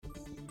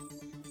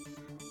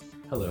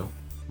Hello,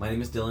 my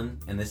name is Dylan,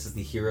 and this is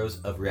the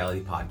Heroes of Reality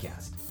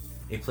podcast,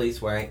 a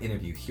place where I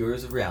interview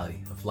heroes of reality,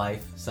 of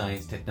life,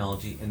 science,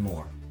 technology, and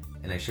more,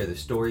 and I share their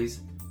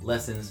stories,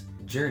 lessons,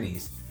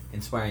 journeys,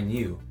 inspiring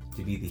you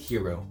to be the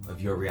hero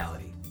of your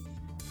reality.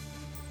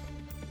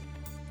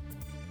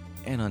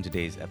 And on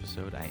today's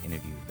episode, I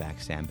interview Vak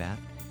Sambath,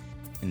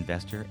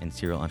 investor and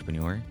serial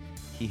entrepreneur.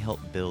 He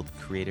helped build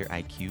Creator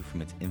IQ from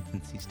its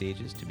infancy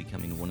stages to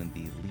becoming one of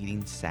the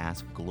leading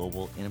SaaS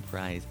global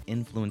enterprise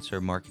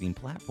influencer marketing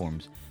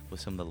platforms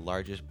with some of the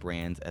largest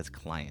brands as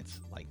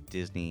clients like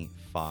Disney,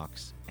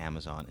 Fox,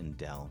 Amazon, and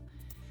Dell.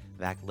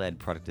 Vak led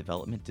product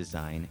development,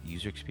 design,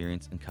 user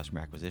experience, and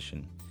customer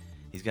acquisition.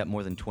 He's got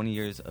more than 20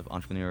 years of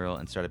entrepreneurial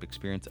and startup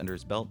experience under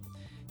his belt.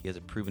 He has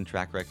a proven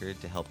track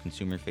record to help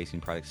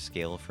consumer-facing products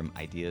scale from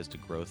ideas to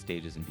growth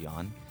stages and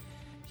beyond.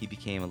 He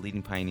became a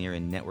leading pioneer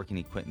in networking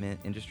equipment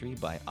industry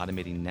by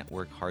automating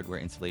network hardware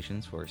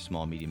installations for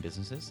small and medium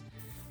businesses.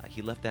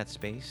 He left that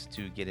space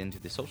to get into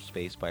the social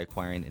space by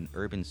acquiring an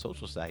urban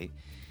social site,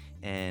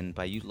 and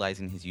by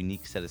utilizing his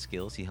unique set of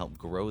skills, he helped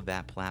grow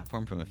that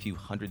platform from a few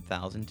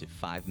 100,000 to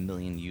 5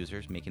 million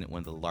users, making it one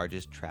of the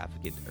largest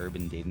trafficked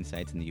urban dating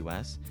sites in the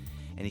US.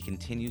 And he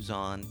continues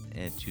on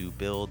to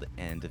build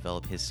and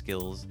develop his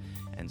skills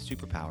and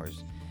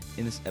superpowers.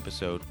 In this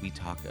episode, we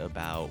talk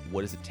about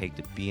what does it take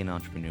to be an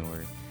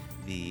entrepreneur,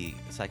 the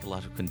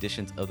psychological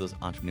conditions of those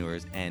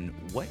entrepreneurs, and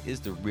what is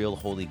the real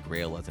holy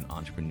grail as an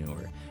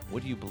entrepreneur?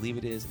 What do you believe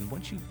it is? And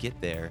once you get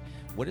there,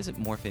 what does it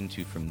morph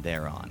into from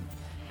there on?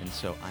 And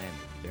so I am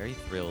very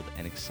thrilled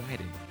and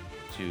excited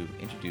to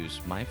introduce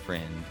my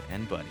friend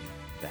and buddy,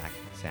 Vak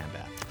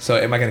Sambath. So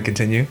am I going to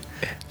continue?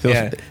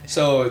 Yeah.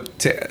 So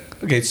to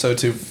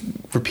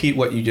repeat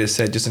what you just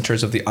said, just in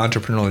terms of the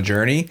entrepreneurial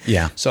journey.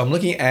 Yeah. So I'm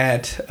looking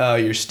at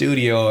your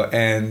studio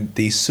and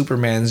the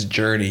Superman's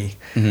journey.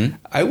 Mm-hmm.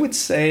 I would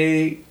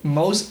say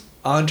most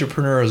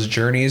entrepreneurs'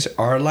 journeys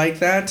are like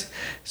that.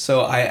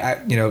 So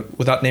I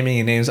without naming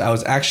any names, I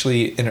was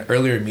actually in an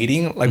earlier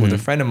meeting, with a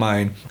friend of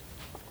mine,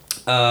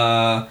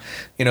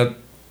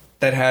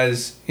 that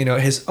has,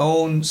 his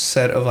own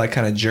set of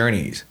kind of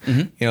journeys,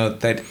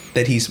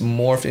 that he's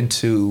morphed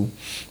into,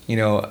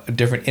 a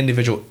different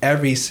individual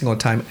every single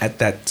time at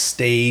that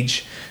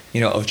stage,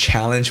 of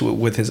challenge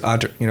with his,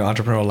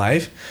 entrepreneurial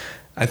life.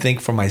 I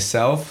think for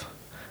myself,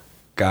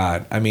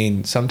 God, I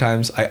mean,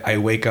 sometimes I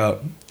wake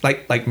up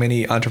like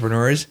many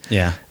entrepreneurs.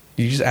 Yeah.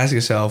 You just ask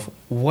yourself,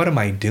 what am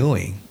I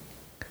doing?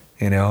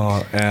 And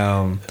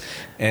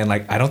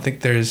I don't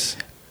think there's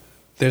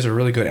a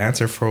really good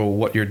answer for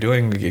what you're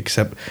doing,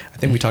 except I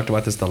think we talked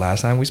about this the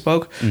last time we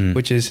spoke,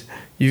 which is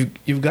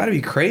you've got to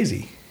be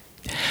crazy.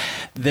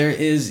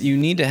 You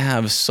need to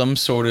have some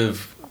sort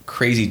of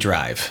crazy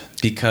drive,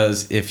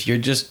 because if you're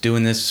just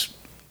doing this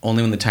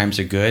only when the times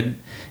are good,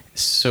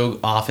 so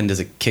often does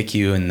it kick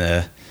you in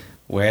the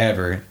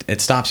wherever, it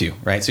stops you,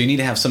 right? So you need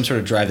to have some sort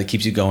of drive that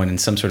keeps you going in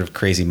some sort of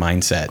crazy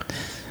mindset.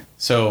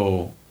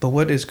 So, but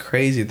what is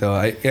crazy though?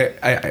 I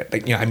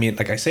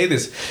say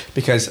this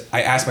because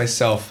I ask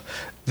myself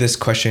this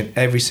question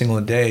every single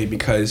day,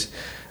 because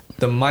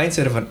the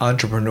mindset of an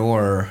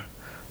entrepreneur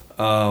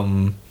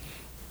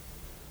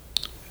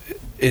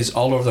is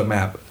all over the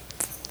map.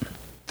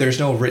 There's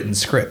no written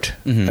script.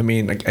 Mm-hmm. I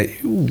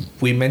mean,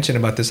 we mentioned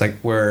about this, try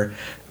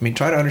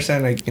to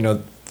understand,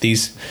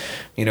 these,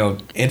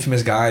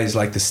 infamous guys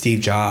like the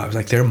Steve Jobs,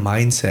 their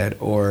mindset,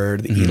 or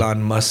the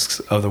Elon Musks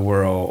of the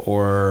world,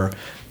 or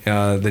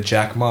the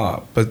Jack Ma.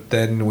 But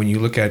then when you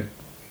look at,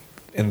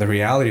 in the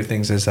reality of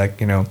things, is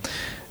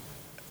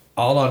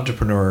all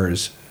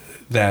entrepreneurs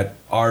that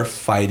are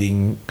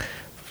fighting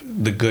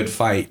the good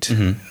fight,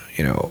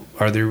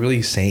 are they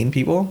really sane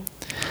people?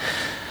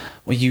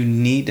 Well, you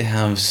need to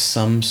have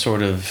some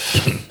sort of...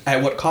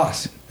 At what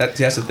cost? That's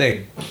the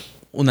thing.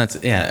 Well,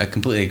 I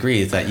completely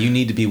agree. Is that you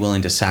need to be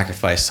willing to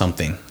sacrifice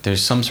something.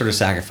 There's some sort of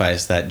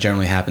sacrifice that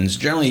generally happens.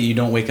 Generally, you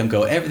don't wake up and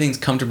go, everything's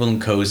comfortable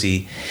and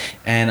cozy,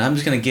 and I'm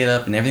just going to get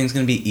up and everything's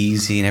going to be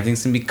easy and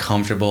everything's going to be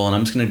comfortable and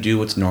I'm just going to do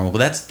what's normal.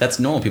 But that's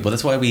normal people.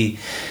 That's why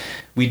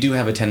we do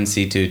have a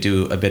tendency to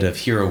do a bit of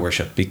hero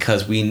worship,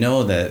 because we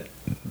know that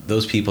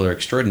those people are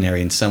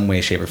extraordinary in some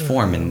way, shape, or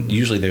form, and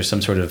usually there's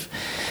some sort of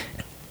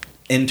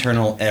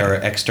internal or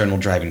external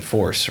driving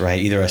force, right?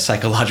 Either a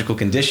psychological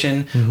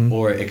condition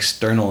or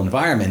external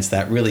environments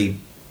that really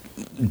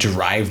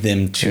drive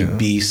them to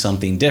be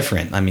something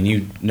different. I mean,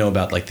 you know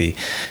about the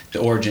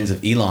origins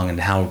of Elon and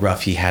how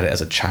rough he had it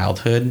as a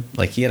childhood.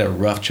 He had a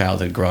rough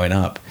childhood growing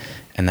up,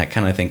 and that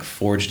kind of, I think,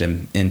 forged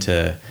him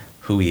into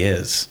who he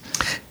is.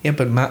 Yeah,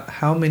 but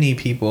how many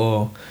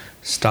people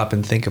stop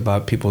and think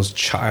about people's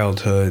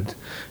childhood,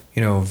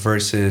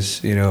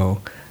 versus,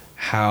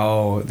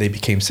 how they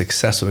became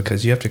successful?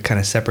 Because you have to kind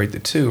of separate the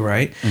two,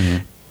 right?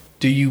 Mm-hmm.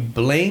 Do you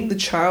blame the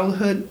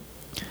childhood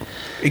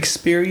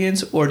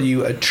experience, or do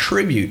you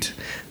attribute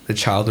the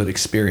childhood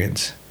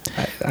experience?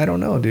 I don't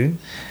know, dude.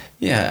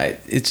 Yeah, I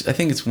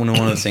think it's one of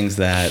those things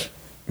that,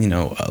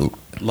 a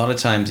lot of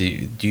times do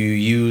you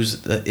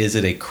use, is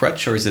it a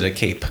crutch or is it a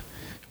cape?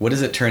 What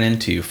does it turn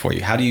into for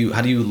you? How do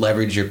you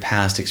leverage your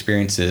past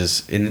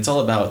experiences? And it's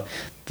all about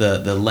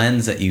the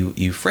lens that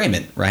you frame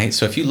it, right?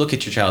 So if you look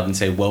at your child and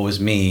say, woe is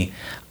me,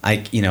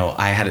 I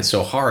had it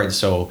so hard,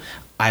 so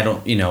I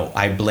don't,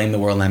 I blame the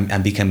world and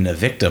I'm becoming a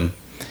victim,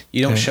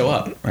 you don't show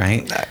up,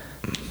 right?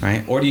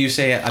 Right? Or do you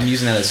say, I'm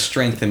using that as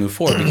strength and move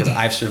forward because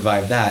I've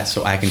survived that,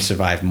 so I can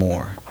survive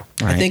more,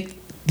 right? I think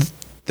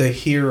the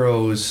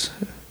hero's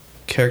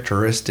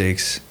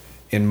characteristics,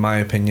 in my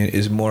opinion,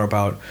 is more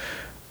about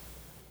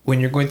when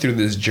you're going through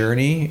this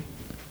journey,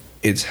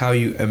 it's how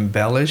you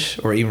embellish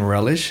or even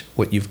relish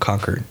what you've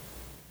conquered.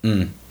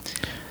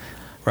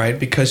 Right?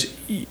 Because,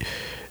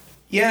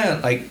 yeah,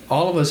 like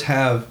all of us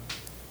have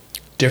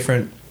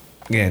different,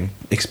 again,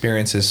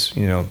 experiences,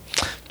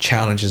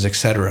 challenges,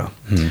 etc.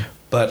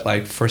 But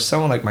like for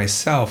someone like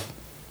myself,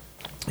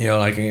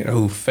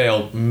 who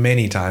failed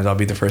many times, I'll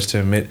be the first to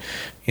admit,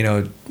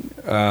 that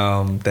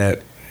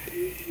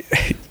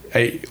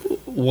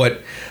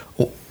what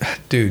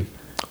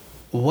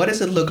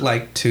does it look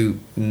like to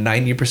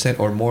 90%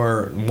 or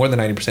more than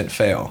 90%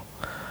 fail?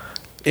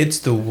 It's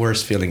the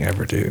worst feeling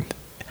ever, dude.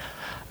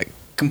 I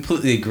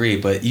completely agree,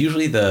 but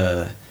usually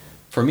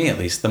for me at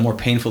least, the more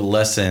painful the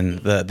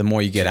lesson, the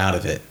more you get out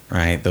of it,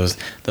 right? Those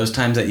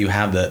times that you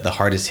have the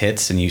hardest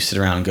hits and you sit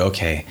around and go,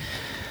 okay,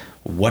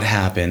 what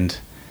happened?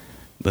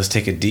 Let's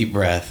take a deep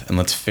breath and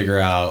let's figure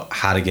out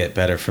how to get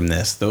better from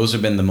this. Those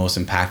have been the most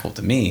impactful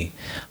to me.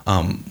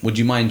 Would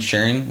you mind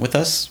sharing with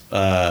us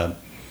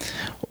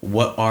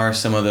what are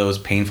some of those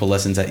painful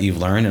lessons that you've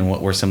learned and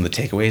what were some of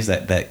the takeaways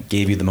that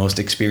gave you the most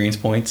experience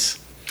points?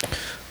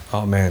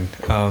 Oh, man.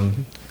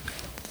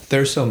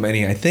 There's so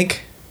many. I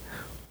think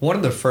one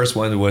of the first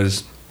ones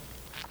was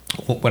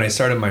when I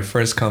started my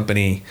first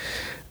company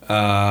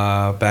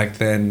back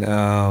then.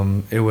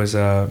 It was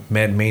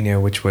MedMania,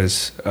 which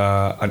was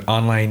an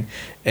online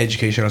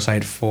educational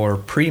site for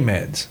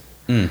pre-meds.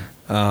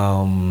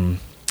 I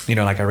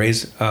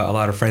raised a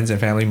lot of friends and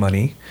family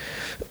money.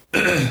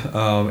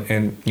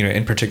 And,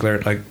 in particular,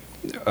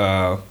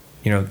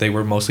 they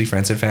were mostly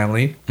friends and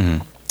family.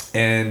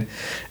 And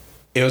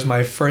it was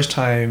my first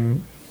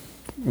time,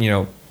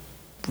 to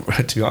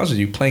be honest with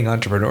you, playing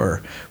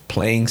entrepreneur,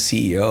 playing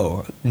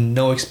CEO,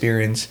 no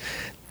experience,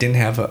 didn't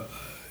have a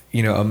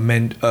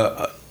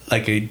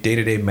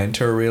day-to-day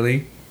mentor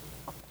really.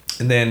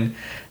 And then,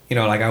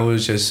 I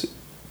was just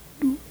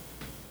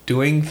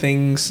doing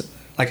things,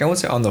 I wouldn't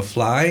say on the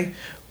fly,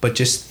 but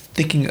just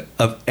thinking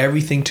of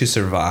everything to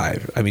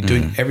survive. I mean,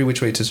 doing every which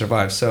way to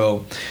survive.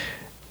 So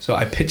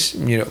I pitched,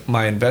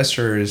 my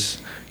investors,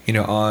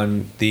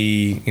 on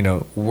the,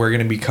 we're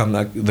going to become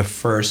the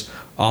first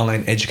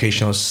online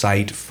educational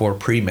site for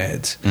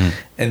pre-meds.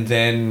 And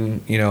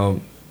then,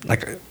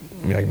 like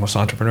most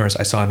entrepreneurs,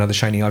 I saw another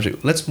shiny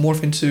object. Let's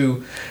morph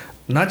into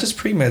not just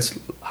pre-meds.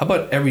 How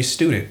about every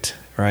student,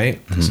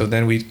 right? So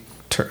then we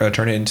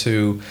turn it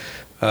into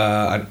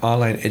an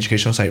online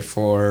educational site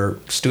for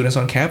students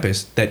on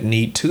campus that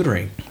need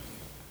tutoring.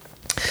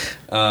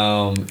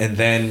 And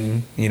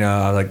then,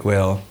 I was like,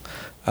 well,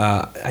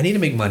 I need to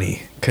make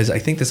money because I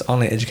think this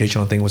online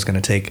educational thing was going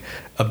to take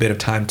a bit of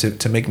time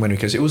to make money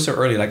because it was so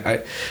early. Like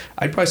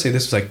I'd probably say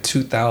this was like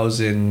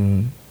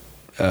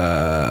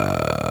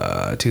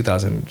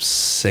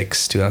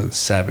 2006,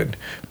 2007,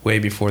 way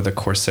before the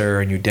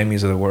Coursera and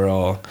Udemy's of the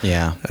world.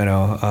 Yeah.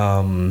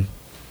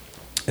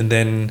 And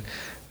then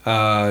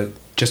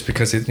just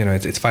because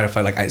it's fight or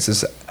flight, like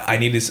I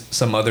needed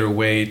some other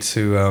way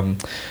to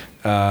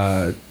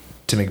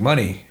make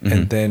money.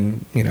 And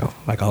then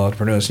like all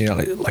entrepreneurs,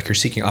 like you're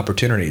seeking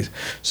opportunities.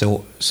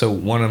 So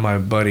one of my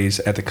buddies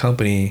at the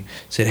company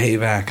said, hey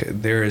Vac,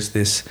 there is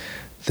this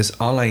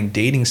online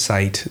dating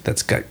site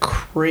that's got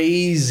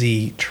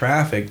crazy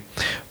traffic,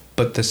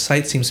 but the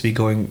site seems to be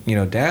going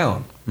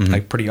down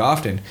like pretty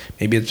often.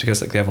 Maybe it's because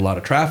they have a lot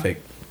of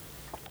traffic.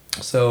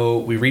 So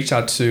we reached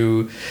out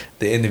to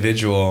the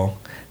individual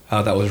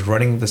that was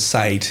running the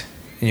site,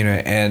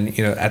 and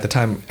at the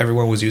time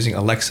everyone was using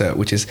Alexa,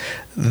 which is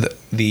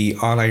the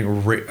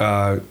online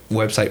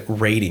website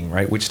rating,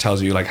 right, which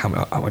tells you like how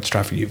much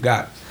traffic you've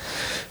got.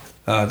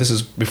 This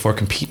is before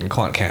Compete and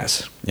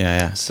Quantcast.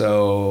 Yeah.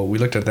 So we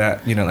looked at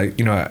that,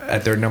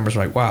 at their numbers,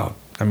 like, wow.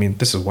 I mean,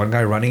 this is one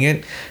guy running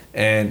it,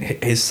 and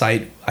his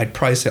site, I'd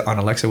probably say on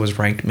Alexa was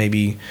ranked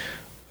maybe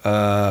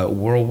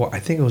worldwide. I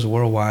think it was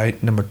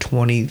worldwide number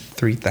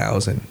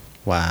 23,000.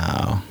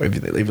 Wow. If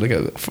you look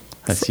at it,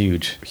 that's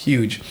huge.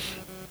 Huge.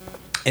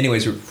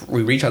 Anyways,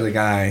 we reached out to the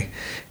guy,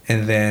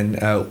 and then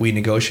we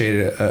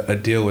negotiated a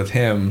deal with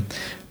him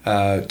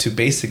to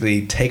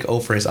basically take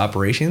over his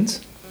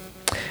operations.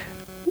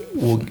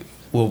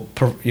 We'll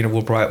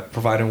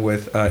provide him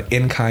with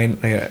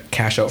in-kind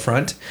cash out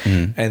front,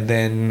 and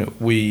then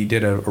we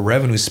did a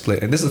revenue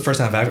split. And this is the first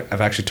time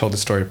I've actually told the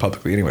story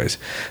publicly, anyways.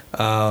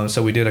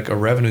 So we did a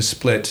revenue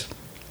split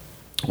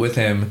with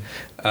him.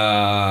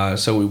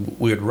 So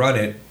we would run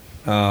it.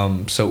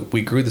 So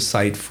we grew the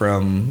site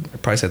from,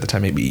 probably at the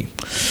time maybe,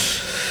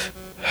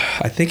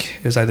 I think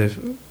it was either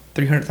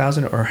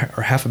 300,000 or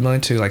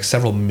 500,000 to like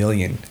several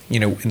million,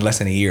 in less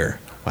than a year.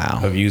 Wow.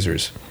 Of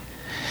users.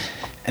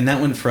 And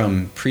that went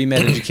from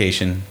pre-med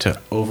education to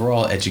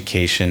overall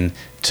education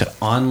to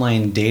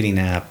online dating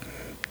app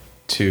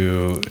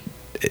to...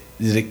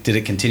 Did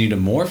it continue to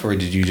morph, or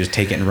did you just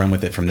take it and run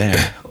with it from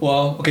there?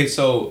 Well, okay,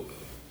 so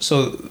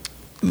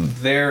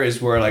there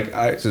is where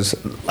I'll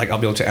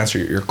be able to answer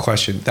your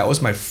question. That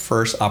was my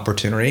first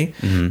opportunity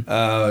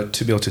to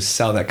be able to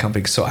sell that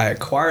company. So I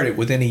acquired it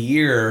within a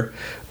year.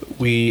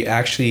 We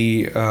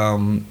actually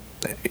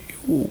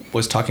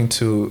was talking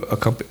to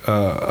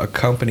a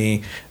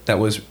company that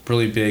was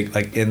really big,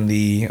 like in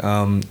the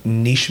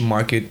niche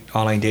market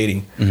online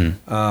dating.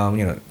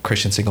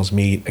 Christian singles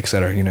meet,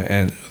 etc.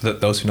 And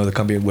those who know the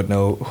company would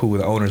know who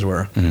the owners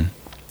were.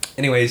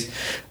 Anyways,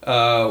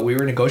 we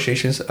were in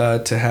negotiations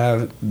to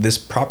have this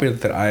property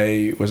that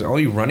I was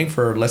only running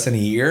for less than a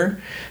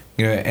year,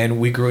 and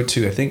we grew it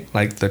to, I think,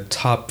 like the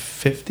top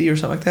 50 or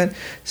something like that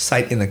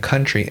site in the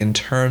country in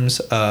terms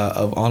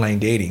of online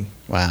dating.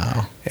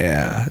 Wow.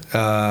 Yeah.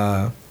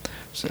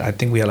 So I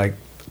think we had like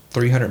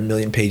 300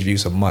 million page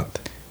views a month.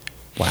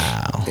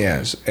 Wow.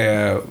 Yes.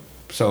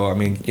 So, I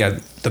mean, yeah,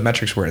 the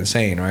metrics were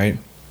insane, right?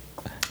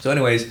 So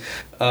anyways,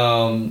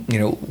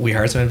 we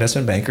hired some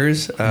investment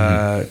bankers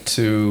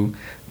to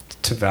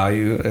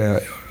value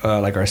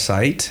like our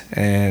site,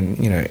 and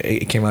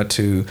it came out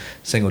to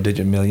single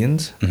digit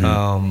millions.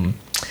 And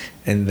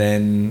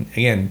then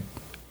again,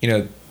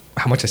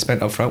 how much I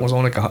spent up front was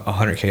only like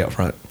 $100K up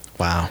front.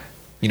 Wow.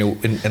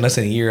 In less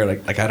than a year,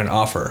 like I had an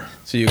offer.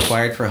 So you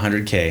acquired for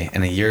 $100K,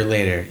 and a year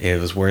later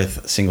it was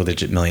worth single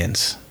digit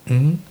millions.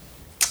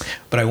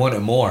 But I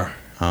wanted more.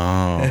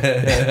 Oh.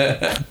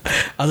 I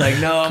was like,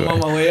 no, I'm on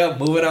my way up,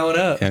 moving on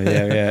up.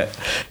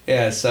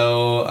 Yeah.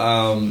 So,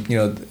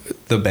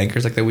 the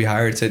bankers that we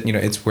hired said,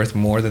 it's worth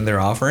more than they're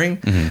offering.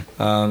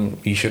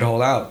 You should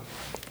hold out.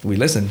 We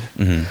listened.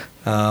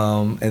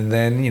 And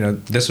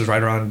then, this was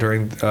right around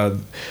during,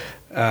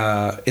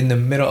 in the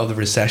middle of the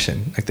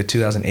recession, like the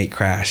 2008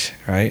 crash,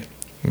 right?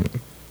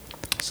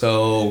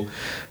 So,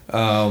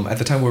 at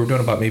the time we were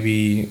doing about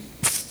maybe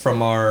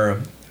from our,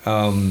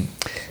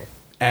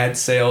 ad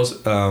sales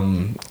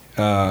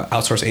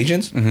outsource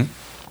agents,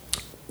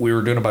 we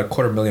were doing about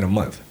 $250,000 a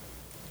month.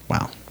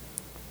 Wow.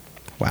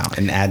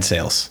 In ad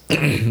sales.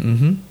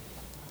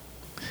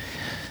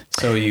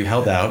 So you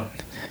held out.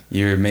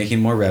 You're making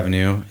more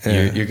revenue.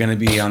 You're going to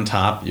be on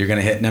top. You're going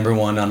to hit number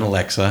 1 on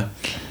Alexa.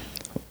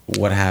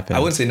 What happened? I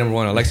wouldn't say number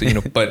 1 on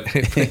Alexa, but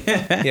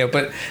yeah,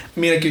 but I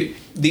mean,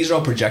 these are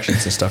all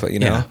projections and stuff,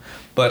 Yeah.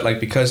 But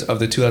because of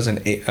the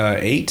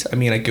 2008, I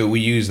mean, we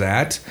use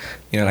that,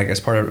 as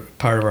part of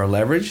our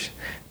leverage,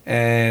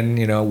 and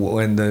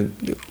when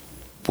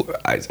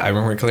I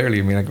remember clearly.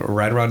 I mean,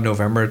 right around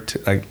November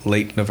to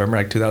late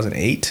November,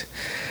 2008,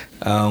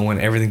 when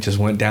everything just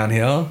went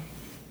downhill,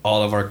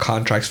 all of our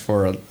contracts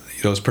for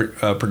those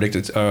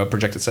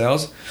projected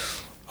sales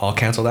all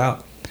canceled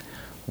out.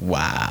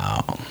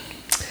 Wow.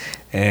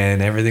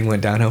 And everything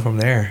went downhill from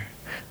there.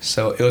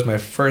 So it was my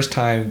first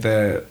time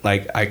that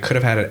I could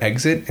have had an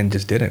exit and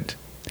just didn't,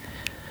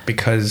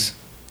 because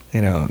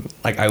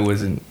I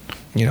wasn't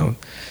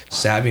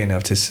savvy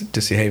enough to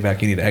say, hey,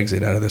 Vac, you need to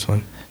exit out of this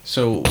one.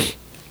 So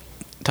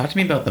talk to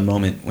me about the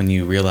moment when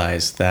you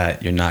realized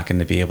that you're not going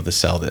to be able to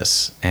sell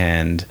this.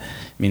 And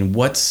I mean,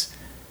 what's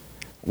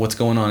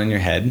going on in your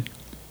head?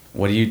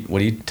 What are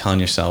you telling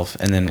yourself?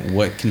 And then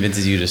what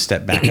convinces you to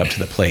step back up to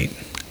the plate?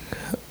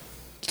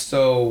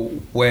 So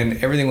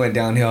when everything went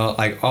downhill,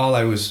 all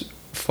I was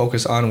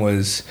focused on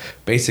was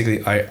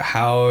basically,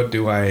 how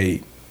do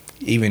I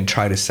even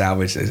try to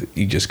salvage this?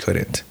 You just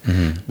couldn't.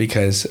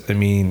 Because I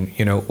mean,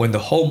 when the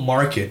whole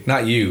market,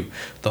 not you,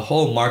 the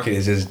whole market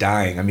is just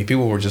dying. I mean,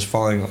 people were just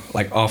falling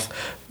off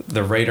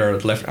the radar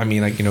left. I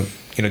mean,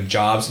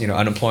 jobs,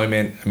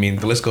 unemployment. I mean,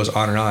 the list goes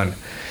on and on.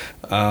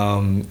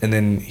 And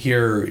then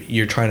here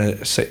you're trying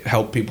to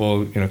help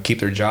people, keep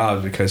their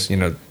jobs because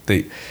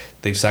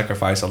they've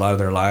sacrificed a lot of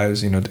their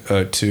lives,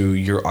 to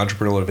your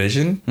entrepreneurial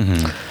vision.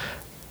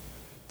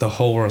 The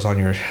whole world is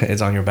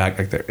on your back,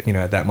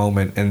 at that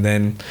moment. And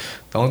then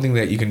the only thing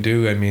that you can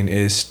do, I mean,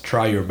 is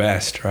try your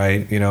best,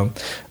 right?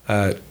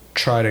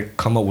 Try to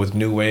come up with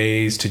new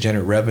ways to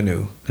generate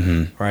revenue,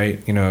 right?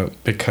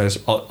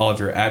 Because all of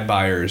your ad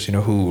buyers,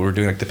 who were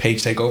doing the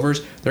page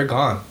takeovers, they're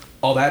gone.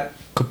 All that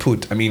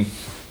kaput. I mean,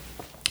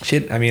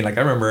 shit. I mean, I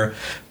remember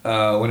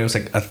when it was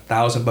 $1,000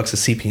 a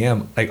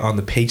CPM, on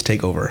the page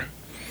takeover.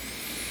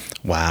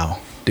 Wow,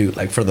 dude!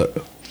 For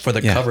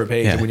the cover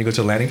page, when you go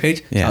to the landing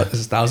page,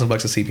 it's $1,000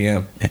 a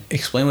CPM.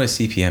 Explain what a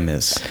CPM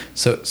is.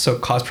 So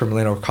cost per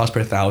million or cost per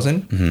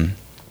 1,000.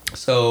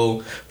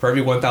 So for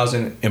every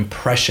 1,000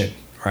 impression,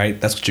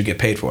 right? That's what you get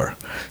paid for.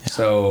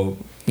 So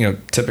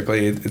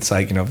typically it's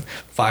 $5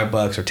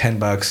 or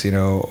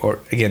 $10, or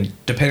again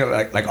depending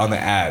on on the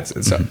ads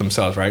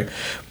themselves, right?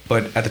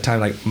 But at the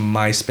time,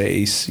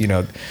 MySpace,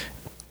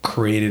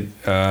 created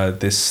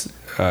this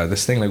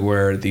thing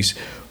where these.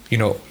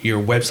 Your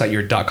website,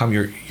 your .com,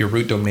 your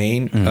root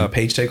domain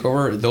page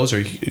takeover, those are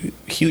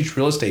huge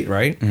real estate,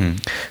 right?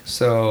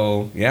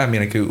 So yeah, I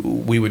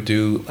mean, we would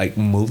do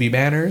movie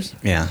banners.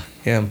 Yeah.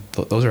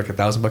 Those are $1,000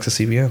 a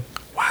CPM.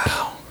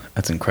 Wow.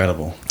 That's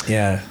incredible.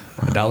 Yeah,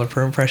 $1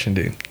 per impression,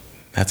 dude.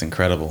 That's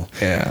incredible.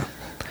 Yeah.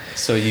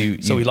 So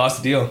we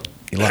lost the deal.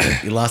 You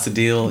lost the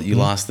deal. You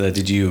lost the.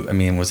 Did you? I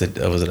mean, was it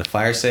a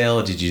fire sale?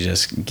 Or did you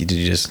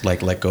just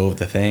like let go of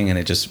the thing and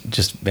it just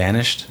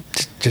vanished?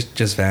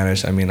 Just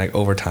vanished. I mean, like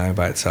over time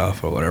by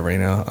itself or whatever, you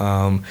know.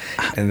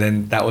 And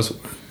then that was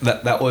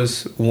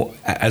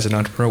as an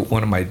entrepreneur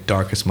one of my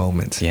darkest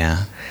moments.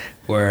 Yeah.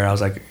 Where I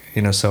was like,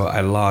 you know, so I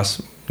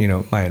lost, you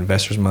know, my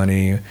investors'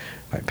 money,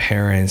 my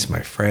parents,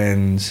 my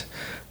friends,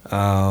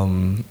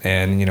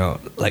 and you know,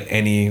 like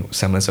any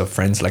semblance of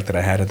friends like that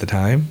I had at the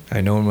time.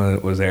 No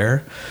one was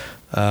there.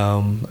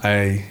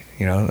 I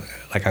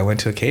went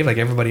to a cave like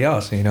everybody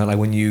else, you know, like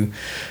when you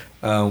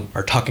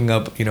are talking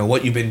up, you know,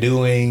 what you've been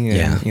doing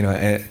and, you know,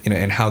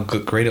 and how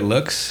great it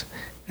looks.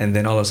 And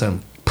then all of a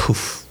sudden,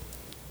 poof.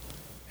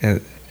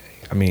 And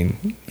I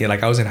mean, yeah,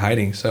 like I was in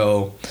hiding.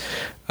 So,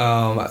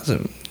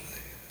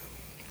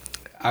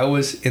 I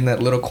was in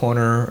that little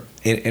corner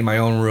in my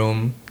own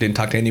room, didn't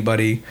talk to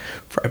anybody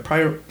I'd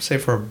probably say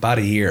for about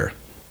a year.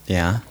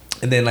 Yeah.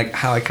 And then like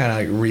how I kind of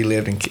like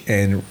relived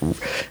and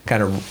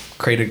kind of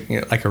created,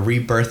 you know, like a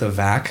rebirth of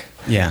VAC.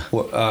 Yeah.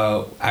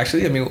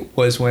 Actually, I mean,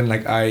 was when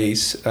like I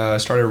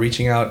started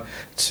reaching out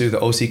to the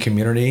OC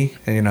community,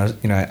 and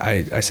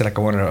I said like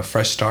I wanted a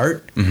fresh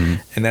start, and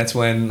that's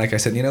when like I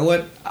said, you know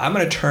what, I'm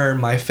gonna turn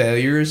my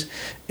failures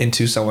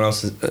into someone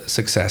else's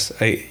success.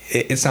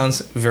 It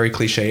sounds very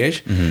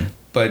cliche-ish,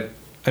 but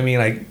I mean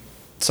like.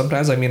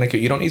 Sometimes, I mean, like,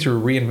 you don't need to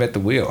reinvent the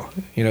wheel.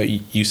 You know,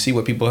 you see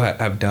what people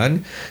have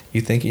done.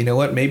 You think, you know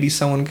what, maybe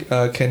someone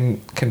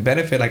can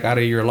benefit, like, out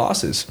of your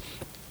losses.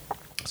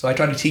 So I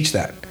try to teach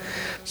that.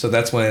 So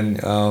that's when,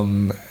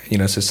 you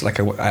know, it's just like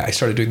I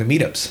started doing the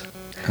meetups.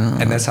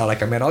 And that's how,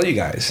 like, I met all you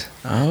guys.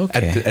 Oh,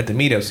 okay. At the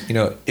meetups. You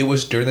know, it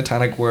was during the time,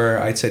 like, where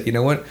I said, you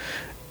know what,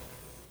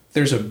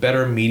 there's a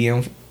better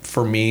medium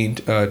for me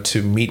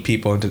to meet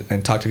people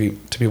and talk to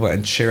people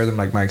and share them,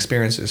 like, my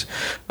experiences,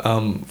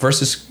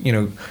 versus, you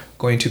know,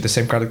 going to the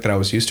same crowd that I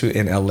was used to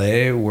in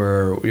LA,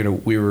 where, you know,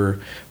 we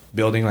were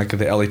building like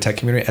the LA tech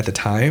community at the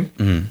time.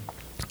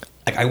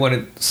 Like I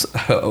wanted,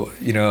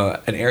 you know,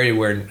 an area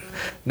where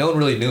no one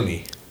really knew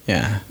me.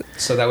 Yeah.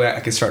 So that way I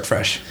could start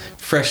fresh.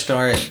 Fresh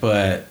start,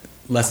 but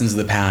lessons of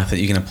the path that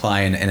you can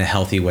apply in a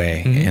healthy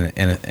way,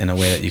 in a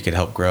way that you could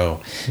help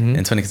grow. And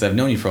it's funny because I've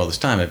known you for all this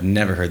time. I've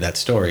never heard that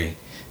story.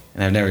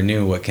 And I've never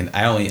knew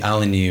I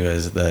only knew you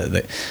as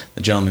the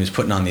gentleman who's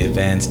putting on the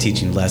events,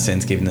 teaching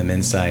lessons, giving them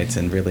insights,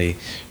 and really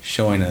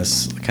showing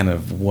us kind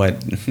of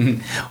what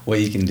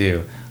you can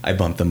do. I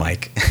bumped the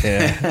mic.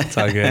 Yeah, it's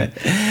all good.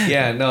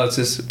 Yeah, no, it's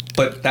just,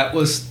 but that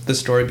was the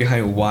story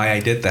behind why I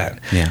did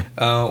that. Yeah.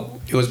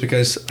 It was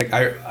because like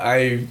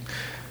I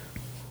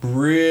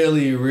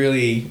really,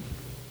 really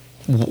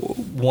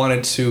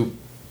wanted to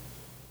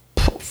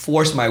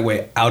force my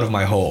way out of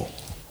my hole.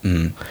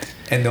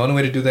 And the only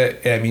way to do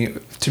that, I mean,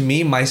 to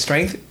me, my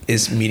strength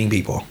is meeting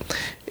people,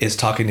 is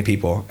talking to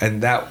people.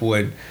 And that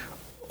would,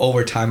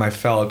 over time, I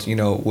felt, you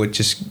know, would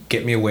just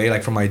get me away,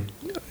 like, from my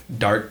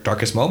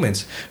darkest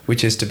moments,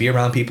 which is to be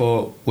around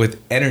people with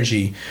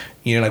energy.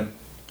 You know, like,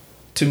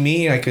 to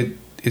me,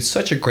 it's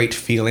such a great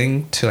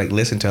feeling to, like,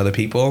 listen to other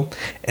people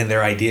and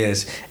their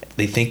ideas.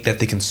 They think that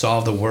they can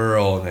solve the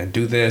world and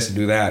do this and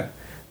do that.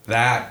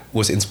 That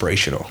was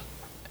inspirational.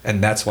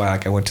 And that's why,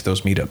 like, I went to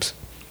those meetups.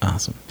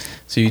 Awesome.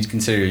 So you'd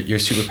consider your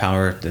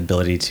superpower the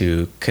ability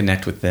to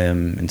connect with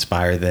them,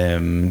 inspire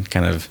them,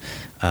 kind of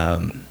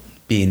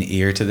be an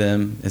ear to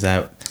them? Is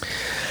that?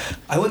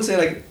 I wouldn't say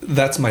like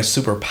that's my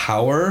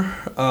superpower.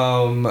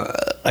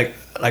 Like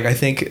I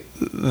think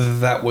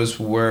that was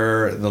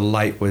where the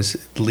light was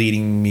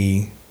leading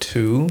me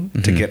to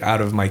get out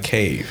of my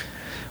cave.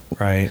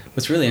 Right.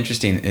 What's really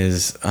interesting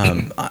is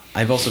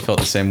I've also felt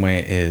the same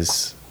way.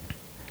 Is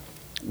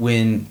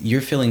when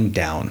you're feeling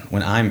down,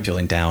 when I'm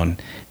feeling down,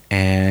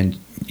 and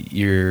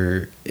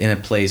you're in a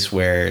place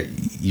where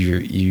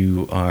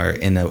you are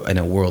in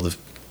a world of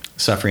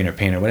suffering or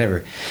pain or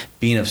whatever,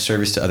 being of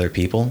service to other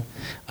people,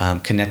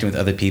 connecting with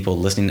other people,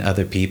 listening to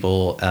other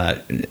people,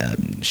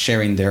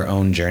 sharing their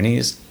own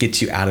journeys gets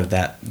you out of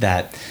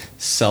that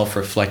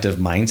self-reflective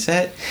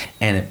mindset,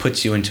 and it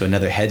puts you into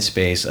another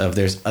headspace of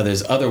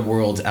there's other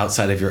worlds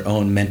outside of your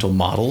own mental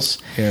models.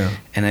 Yeah.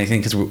 And I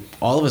think because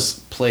all of us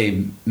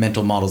play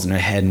mental models in our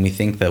head, and we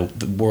think that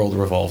the world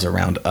revolves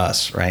around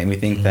us, right? And we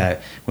think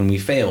that when we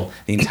fail,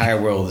 the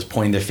entire world is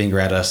pointing their finger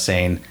at us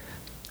saying,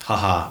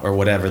 haha, or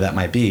whatever that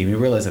might be. We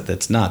realize that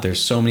that's not.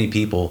 There's so many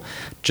people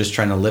just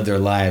trying to live their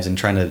lives and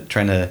trying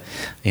to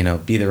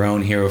be their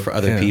own hero for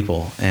other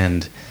people.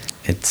 And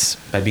it's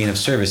by being of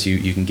service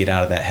you can get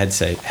out of that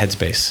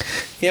headspace.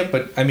 Yeah,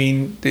 but I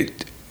mean,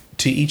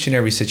 to each and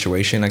every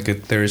situation, like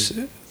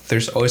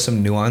there's always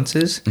some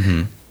nuances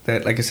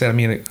that, like I said, I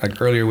mean, like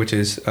earlier, which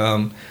is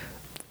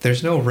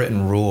there's no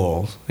written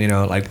rule,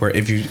 like where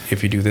if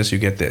you do this, you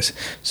get this.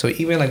 So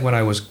even like when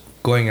I was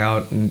going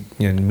out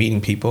and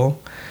meeting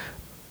people,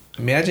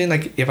 imagine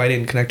like if I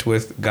didn't connect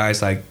with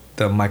guys like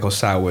the Michael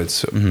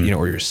Sawitz,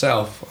 or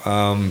yourself,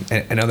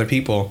 and other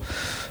people,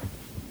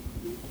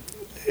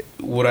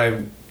 would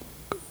I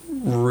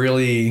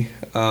really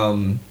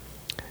kind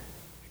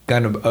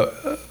of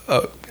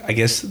I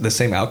guess the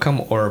same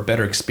outcome or a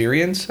better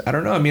experience. I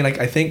don't know. I mean, like,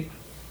 I think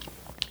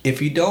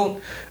if you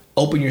don't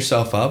open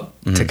yourself up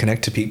to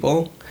connect to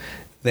people,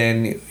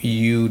 then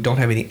you don't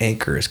have any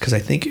anchors. Because I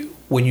think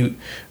when you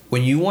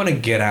want to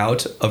get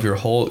out of your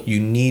hole, you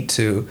need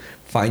to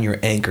find your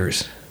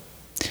anchors.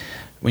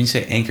 When you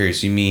say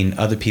anchors, you mean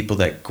other people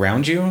that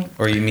ground you,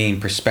 or you mean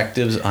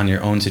perspectives on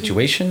your own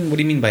situation? What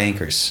do you mean by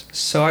anchors?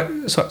 So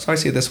I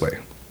see it this way.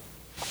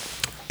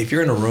 If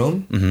you're in a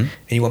room and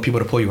you want people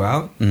to pull you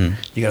out, you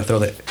gotta throw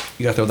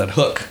that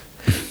hook.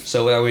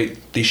 So that way,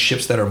 these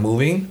ships that are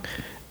moving,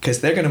 because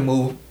they're gonna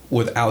move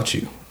without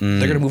you,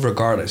 they're gonna move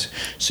regardless.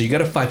 So you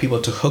gotta find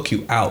people to hook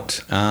you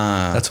out.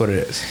 That's what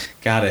it is.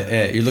 Got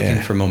it. You're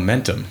looking for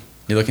momentum.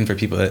 You're looking for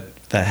people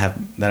that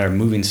are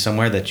moving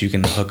somewhere that you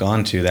can hook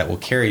onto that will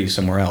carry you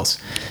somewhere else,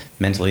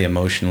 mentally,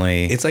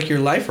 emotionally. It's like your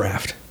life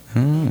raft.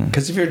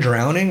 Because if you're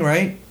drowning,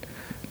 right,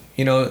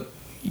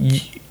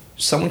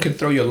 someone could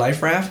throw you a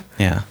life raft.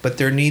 Yeah. But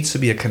there needs to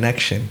be a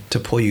connection to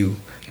pull you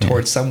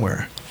towards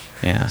somewhere.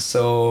 Yeah.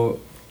 So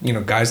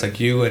guys like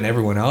you and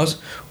everyone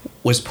else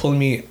was pulling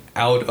me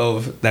out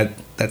of that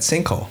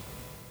sinkhole.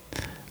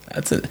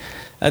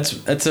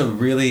 That's a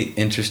really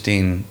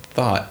interesting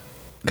thought.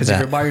 Because if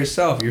you're by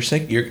yourself,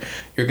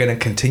 you're gonna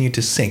continue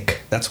to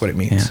sink. That's what it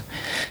means.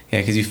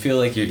 Yeah. Because you feel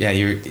like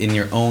you're in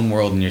your own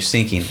world and you're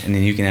sinking, and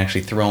then you can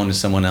actually throw into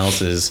someone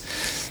else's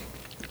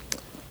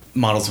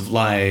models of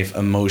life,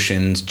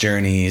 emotions,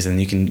 journeys, and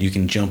you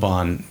can jump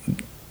on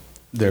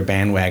their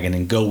bandwagon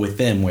and go with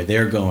them where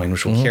they're going,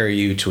 which will carry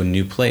you to a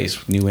new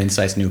place, new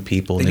insights, new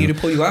people. They need to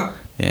pull you out.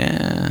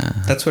 Yeah,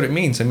 that's what it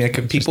means. I mean,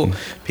 people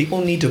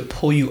need to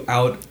pull you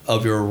out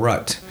of your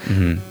rut.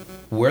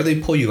 Where they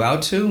pull you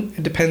out to,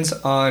 it depends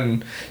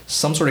on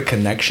some sort of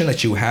connection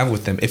that you have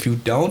with them. If you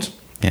don't,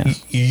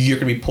 you're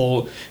going to be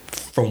pulled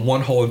from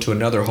one hole into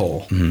another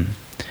hole.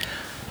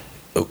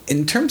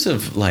 In terms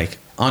of like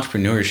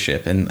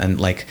entrepreneurship and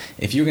like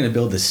if you're going to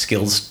build this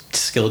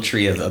skill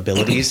tree of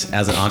abilities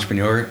as an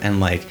entrepreneur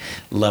and like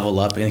level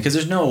up, and because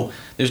there's no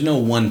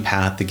one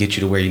path to get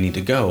you to where you need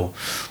to go,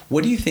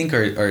 what do you think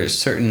are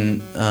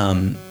certain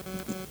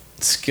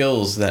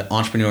skills that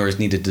entrepreneurs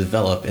need to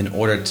develop in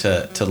order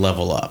to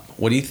level up?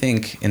 What do you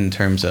think in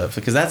terms of,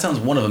 because that sounds,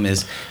 one of them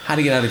is how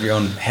to get out of your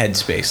own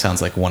headspace,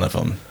 sounds like one of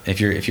them.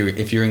 If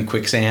you're in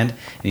quicksand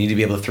and you need to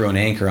be able to throw an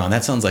anchor on,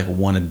 that sounds like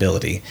one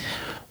ability.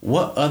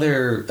 What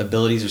other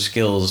abilities or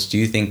skills do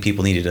you think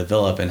people need to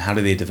develop, and how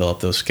do they develop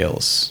those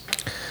skills?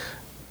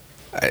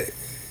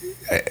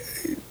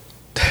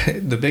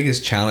 The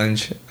biggest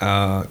challenge,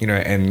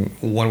 and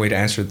one way to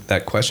answer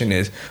that question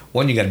is,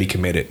 one, you got to be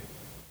committed,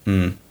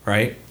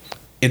 right?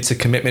 It's a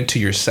commitment to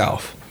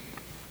yourself,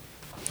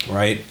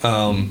 right?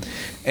 And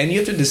you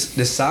have to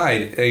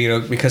decide,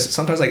 because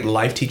sometimes like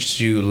life teaches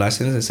you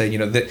lessons and say,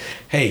 that,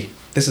 hey,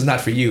 this is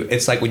not for you.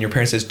 It's like when your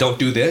parents says, don't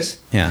do this.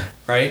 Yeah.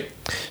 Right?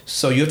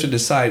 So you have to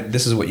decide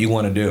this is what you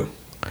want to do,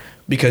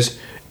 because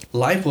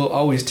life will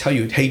always tell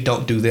you, hey,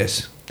 don't do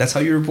this. That's how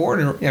you were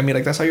born.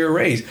 That's how you were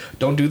raised.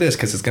 Don't do this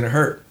because it's going to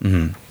hurt.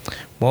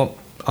 Well,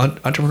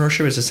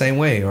 entrepreneurship is the same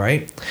way,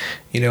 right?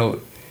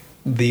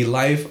 The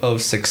life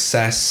of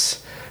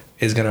success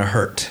is going to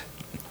hurt,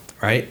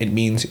 right? It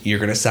means you're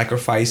going to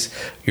sacrifice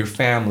your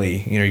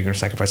family. You're going to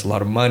sacrifice a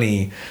lot of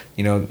money.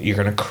 You're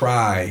going to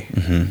cry.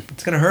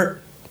 It's going to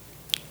hurt.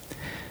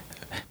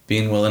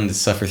 Being willing to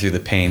suffer through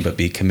the pain, but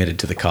be committed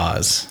to the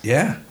cause.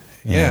 Yeah.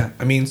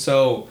 I mean,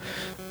 so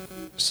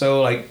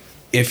like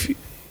if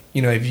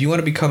you want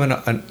to become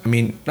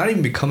not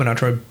even become an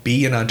entrepreneur,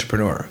 be an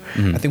entrepreneur.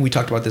 I think we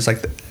talked about this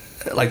like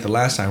the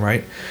last time,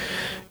 right?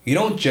 You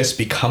don't just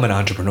become an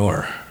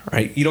entrepreneur,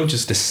 right? You don't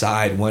just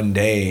decide one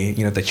day,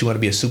 that you want to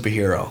be a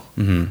superhero,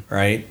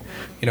 right?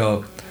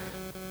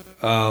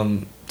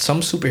 Some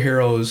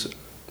superheroes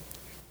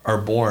are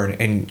born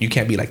and you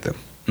can't be like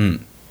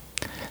them.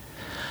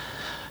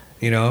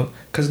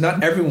 Because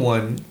not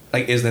everyone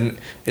is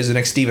the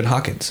next Stephen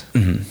Hawkins.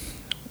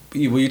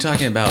 Well, you're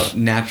talking about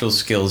natural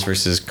skills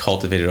versus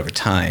cultivated over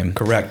time.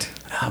 Correct.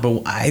 But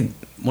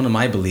one of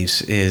my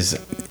beliefs is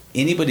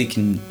anybody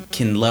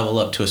can level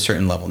up to a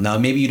certain level. Now,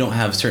 maybe you don't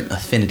have certain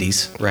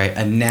affinities, right?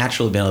 A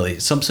natural ability.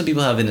 Some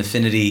people have an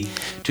affinity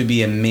to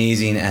be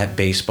amazing at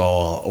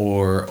baseball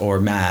or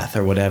math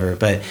or whatever,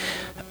 but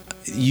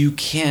you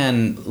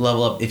can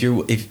level up if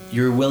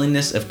your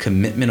willingness of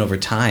commitment over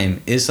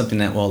time is something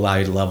that will allow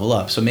you to level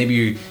up. So maybe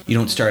you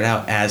don't start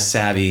out as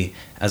savvy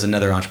as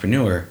another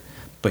entrepreneur,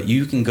 but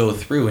you can go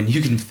through and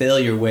you can fail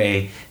your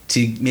way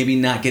to maybe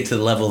not get to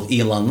the level of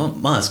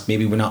Elon Musk.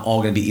 Maybe we're not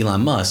all going to be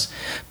Elon Musk,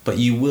 but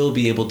you will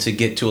be able to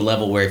get to a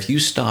level where if you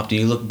stopped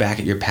and you look back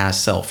at your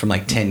past self from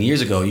like 10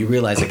 years ago, you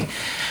realize like,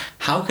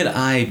 how could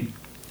I?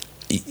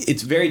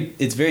 It's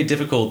very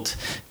difficult.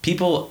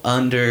 People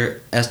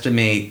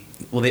underestimate.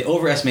 Well, they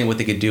overestimate what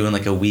they could do in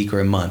like a week or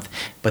a month,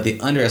 but they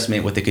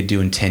underestimate what they could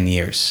do in 10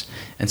 years.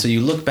 And so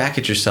you look back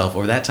at yourself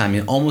over that time,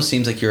 it almost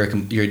seems like you're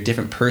a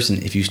different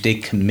person if you stay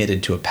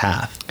committed to a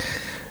path.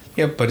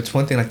 Yeah, but it's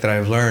one thing like that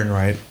I've learned,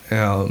 right?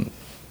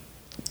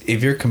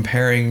 if you're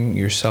comparing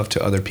yourself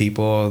to other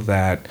people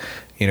that,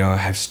 you know,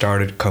 have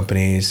started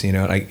companies, you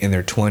know, like in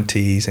their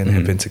 20s and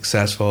have been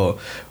successful,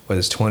 whether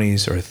it's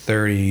 20s or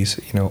 30s,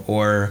 you know,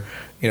 or,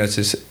 you know, it's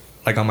just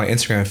like on my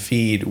Instagram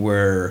feed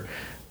where,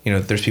 you know,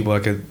 there's people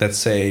like that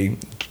say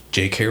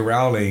J.K.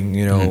 Rowling,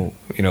 you know,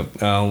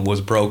 was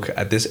broke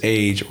at this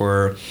age,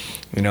 or,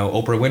 you know,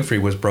 Oprah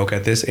Winfrey was broke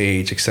at this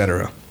age,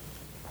 etc.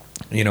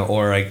 You know,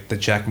 or like the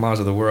Jack Ma's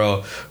of the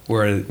world,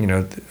 where, you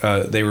know,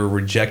 they were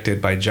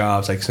rejected by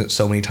jobs like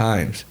so many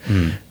times.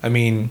 I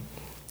mean,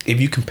 if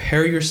you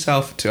compare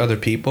yourself to other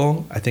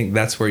people, I think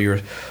that's where your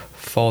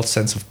false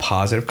sense of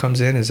positive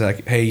comes in. Is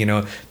like, hey, you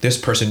know, this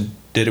person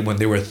did it when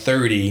they were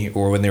 30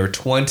 or when they were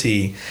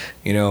 20,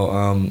 you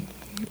know,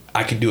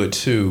 I can do it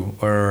too.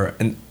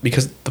 And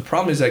because the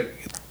problem is like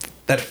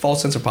that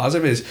false sense of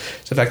positive is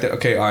the fact that,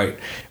 okay, all right,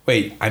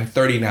 wait, I'm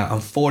 30 now, I'm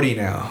 40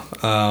 now,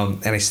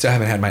 and I still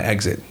haven't had my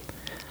exit.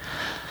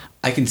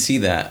 I can see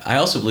that. I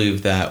also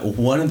believe that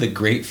one of the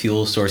great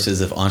fuel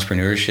sources of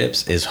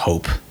entrepreneurships is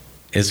hope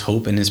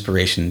and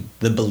inspiration,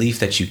 the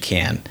belief that you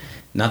can.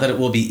 Not that it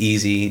will be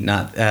easy,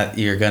 not that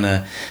you're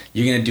gonna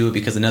do it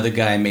because another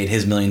guy made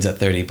his millions at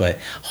 30, but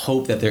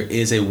hope that there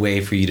is a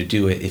way for you to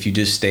do it if you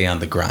just stay on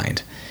the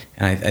grind.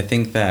 And I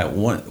think that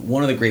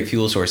one of the great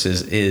fuel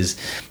sources is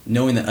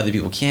knowing that other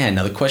people can.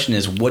 Now the question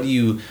is, what do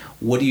you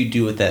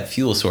do with that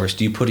fuel source?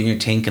 Do you put it in your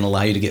tank and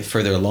allow you to get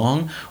further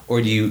along,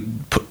 or do you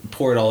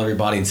pour it all over your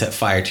body and set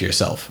fire to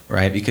yourself,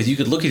 right? Because you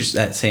could look at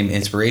that same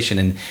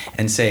inspiration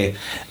and say,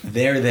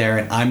 they're there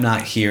and I'm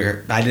not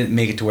here. I didn't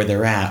make it to where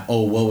they're at.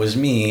 Oh, woe is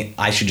me.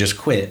 I should just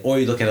quit. Or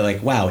you look at it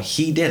like, wow,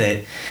 he did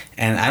it,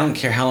 and I don't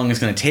care how long it's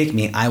going to take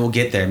me. I will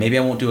get there. Maybe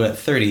I won't do it at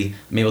 30.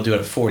 Maybe I'll do it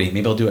at 40.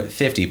 Maybe I'll do it at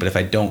 50. But if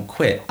I don't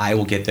quit, I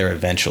will get there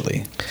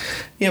eventually.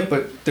 Yeah,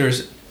 but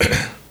there's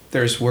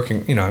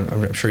working, you know,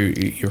 I'm sure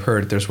you've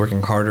heard there's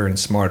working harder and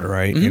smarter,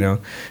 right? You know,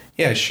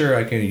 yeah, sure,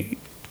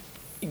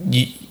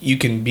 you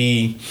can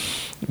be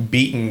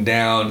beaten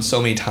down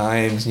so many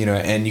times, you know,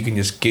 and you can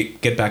just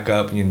get back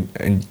up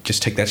and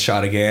just take that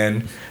shot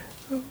again,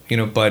 you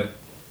know, but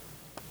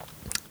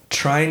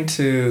trying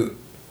to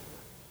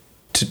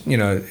you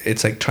know,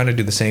 it's like trying to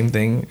do the same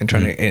thing and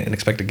trying to and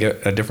expect to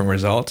get a different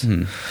result.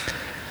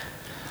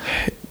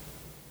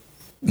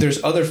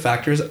 There's other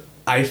factors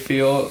I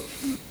feel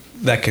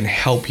that can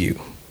help you,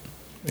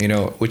 you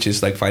know, which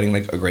is like finding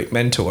like a great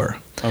mentor.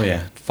 Oh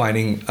yeah.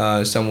 Finding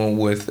someone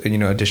with, you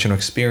know, additional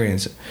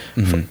experience.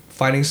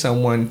 Finding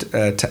someone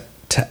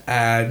to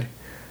add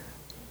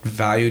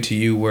value to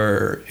you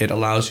where it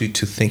allows you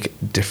to think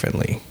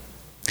differently.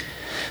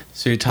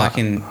 So you're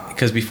talking,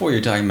 because before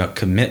you're talking about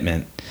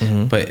commitment,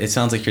 but it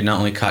sounds like you're not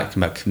only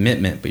talking about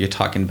commitment, but you're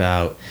talking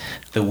about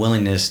the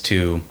willingness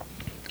to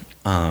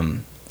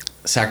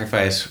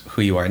sacrifice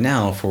who you are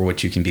now for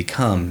what you can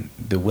become,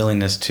 the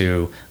willingness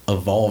to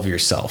evolve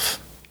yourself,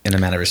 in a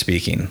manner of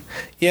speaking.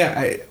 Yeah,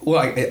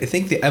 I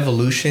think the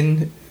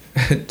evolution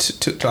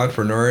to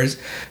entrepreneurs,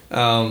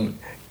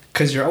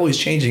 because you're always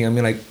changing. I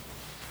mean, like,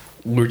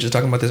 we were just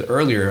talking about this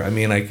earlier. I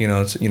mean, like, you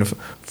know, it's, you know,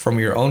 from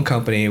your own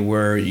company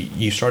where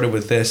you started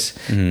with this,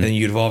 then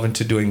you evolve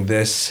into doing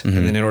this, and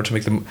then in order to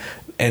make the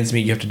ends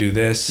meet, you have to do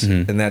this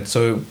and that.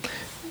 So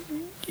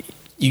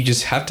you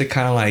just have to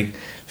kind of like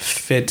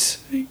fit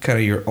kind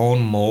of your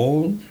own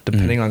mold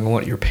depending on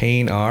what your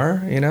pain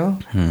are, you know,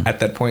 at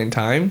that point in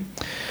time.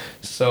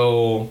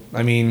 So,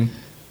 I mean,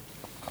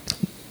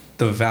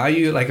 the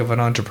value like of an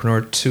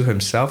entrepreneur to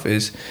himself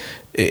is,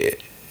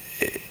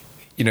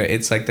 you know,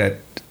 it's like that,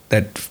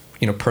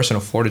 you know,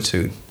 personal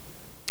fortitude.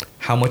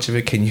 How much of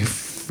it can you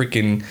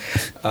freaking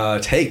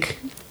take?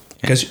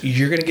 Because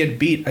you're going to get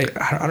beat. I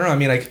don't know. I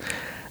mean, like,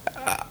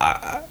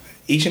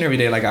 each and every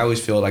day, like, I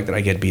always feel like that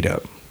I get beat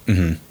up.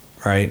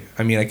 Right?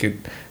 I mean, like,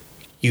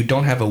 you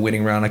don't have a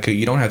winning round. Like,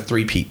 you don't have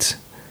three-peats.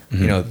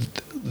 You know,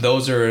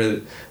 those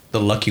are the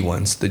lucky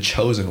ones, the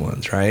chosen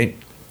ones, right?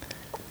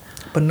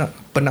 But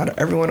not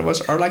every one of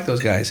us are like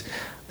those guys.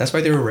 That's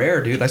why they're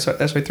rare, dude. That's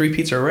why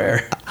three-peats are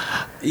rare.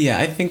 Yeah,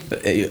 I think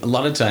that a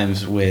lot of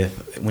times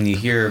when you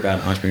hear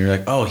about an entrepreneur, you're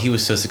like, oh, he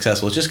was so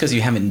successful. It's just because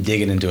you haven't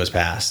digged into his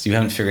past. You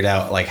haven't figured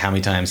out like how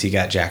many times he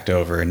got jacked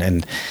over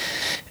and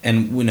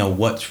you know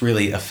what's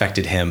really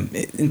affected him.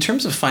 In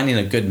terms of finding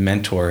a good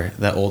mentor,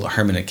 that old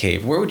hermit in a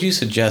cave, where would you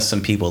suggest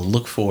some people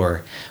look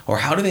for, or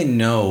how do they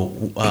know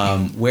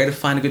where to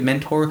find a good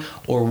mentor,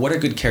 or what are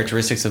good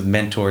characteristics of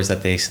mentors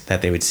that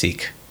they would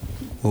seek?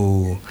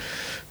 Ooh.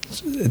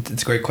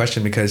 It's a great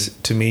question, because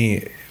to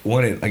me,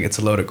 it's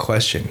a loaded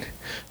question,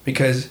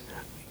 because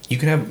you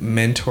can have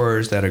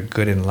mentors that are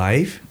good in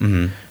life,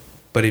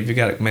 but if you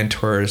got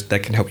mentors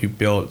that can help you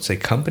build, say,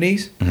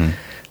 companies,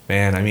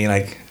 man, I mean,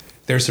 like,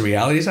 there's the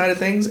reality side of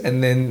things,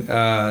 and then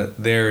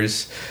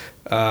there's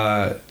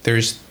kind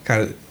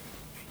of,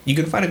 you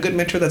can find a good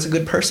mentor that's a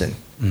good person,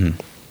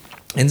 and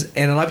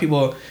a lot of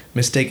people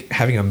mistake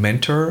having a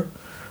mentor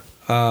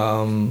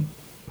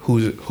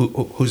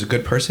who's a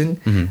good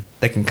person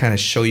that can kind of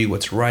show you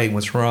what's right and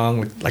what's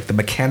wrong, like the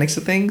mechanics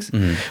of things,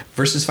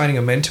 versus finding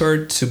a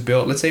mentor to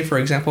build. Let's say, for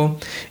example,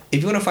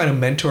 if you want to find a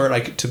mentor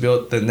like to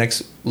build the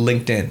next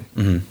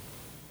LinkedIn,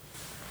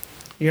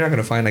 you're not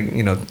going to find like,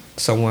 you know,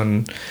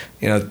 someone,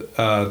 you know,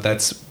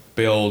 that's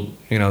built,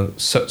 you know,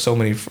 so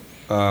many,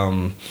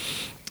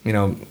 you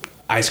know,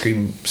 ice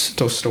cream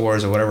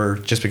stores or whatever,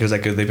 just because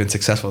like they've been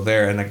successful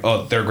there, and like,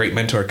 oh, they're a great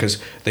mentor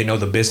because they know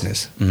the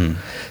business. Mm-hmm.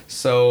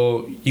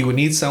 So you would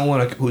need someone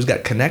like, who's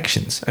got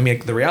connections. I mean,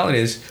 like, the reality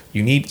is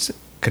you need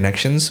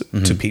connections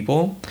mm-hmm. to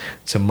people,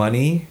 to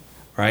money,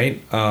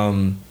 right?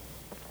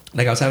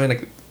 Like I was having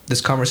like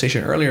this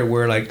conversation earlier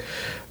where like,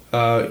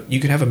 you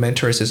can have a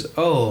mentor that says,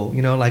 oh,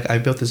 you know, like I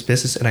built this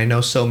business and I know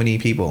so many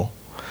people,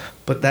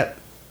 but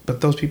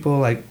those people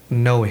like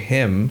know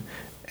him.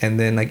 And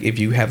then like if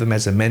you have them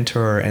as a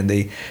mentor and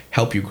they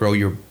help you grow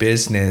your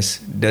business,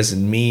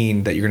 doesn't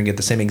mean that you're going to get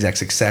the same exact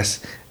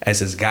success as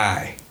this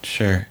guy.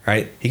 Sure.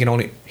 Right?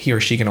 He or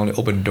she can only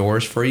open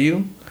doors for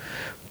you.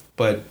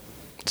 But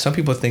some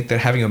people think that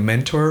having a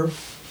mentor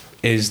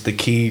is the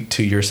key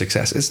to your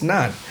success. It's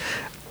not.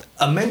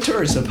 A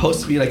mentor is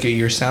supposed to be like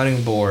your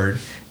sounding board,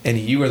 and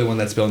you are the one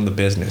that's building the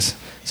business.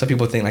 Some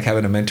people think like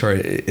having a mentor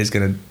is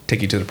going to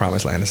take you to the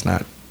promised land. It's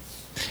not.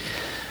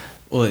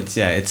 Well,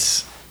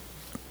 it's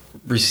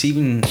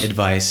receiving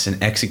advice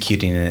and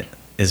executing it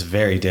is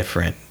very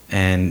different,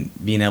 and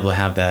being able to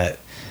have that,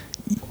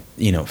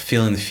 you know,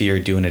 feeling the fear,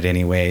 doing it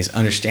anyways,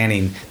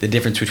 understanding the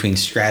difference between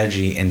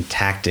strategy and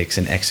tactics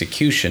and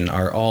execution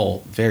are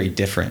all very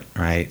different,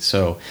 right?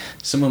 So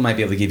someone might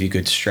be able to give you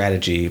good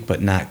strategy,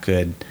 but not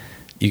good.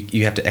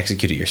 You have to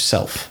execute it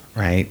yourself,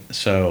 right?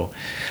 So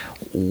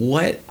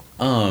what,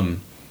 can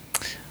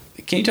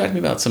you talk to me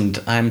about some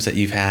times that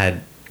you've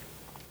had,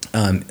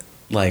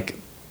 like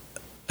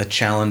a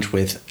challenge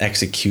with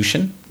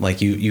execution?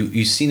 Like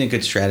you've seen a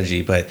good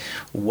strategy, but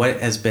what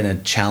has been a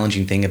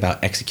challenging thing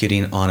about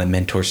executing on a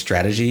mentor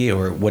strategy,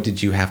 or what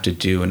did you have to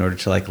do in order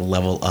to like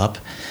level up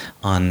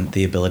on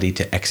the ability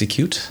to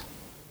execute?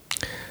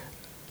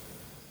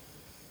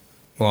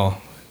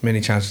 Well, many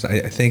challenges.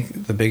 I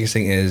think the biggest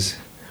thing is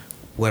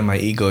when my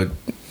ego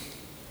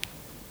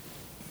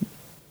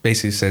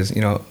basically says,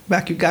 you know,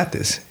 Mac, you got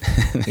this,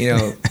 you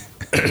know,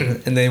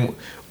 and then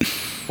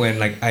when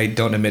like I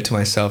don't admit to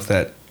myself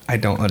that I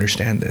don't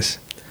understand this.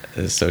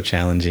 It's so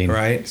challenging,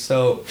 right?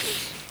 So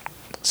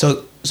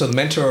the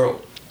mentor,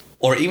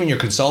 or even your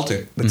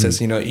consultant that mm-hmm.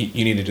 says, you know,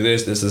 you need to do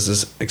this,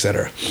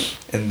 etc.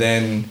 And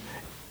then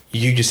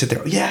you just sit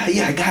there, yeah,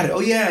 I got it. Oh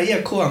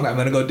yeah, cool. I'm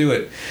gonna go do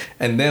it.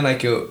 And then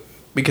like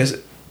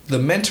because the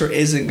mentor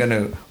isn't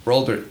gonna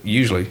roll their,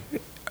 usually,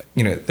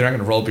 you know, they're not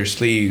gonna roll up your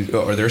sleeves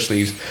or their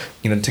sleeves,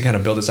 you know, to kind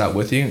of build this out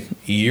with you.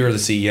 You're the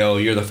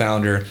CEO, you're the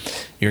founder,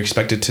 you're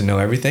expected to know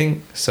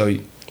everything. So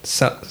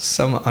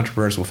some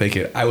entrepreneurs will fake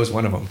it. I was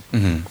one of them.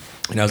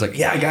 Mm-hmm. And I was like,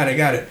 yeah, I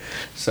got it.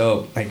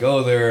 So I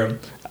go there,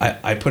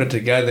 I put it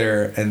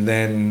together, and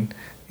then,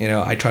 you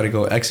know, I try to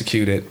go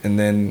execute it, and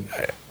then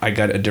I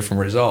got a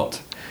different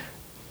result.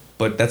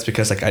 But that's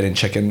because like I didn't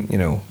check in, you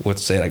know, with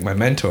say like my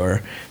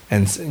mentor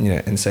and, you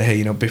know, and say, hey,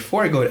 you know,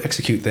 before I go to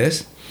execute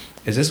this,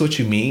 is this what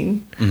you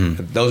mean?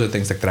 Mm-hmm. Those are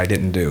things like that I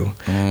didn't do.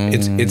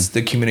 It's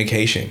the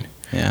communication.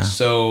 Yeah.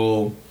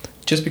 So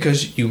just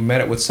because you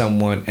met it with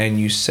someone and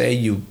you say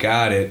you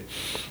got it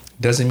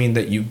doesn't mean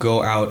that you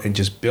go out and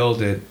just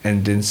build it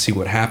and then see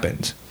what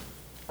happens.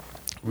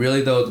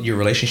 Really though, your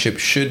relationship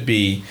should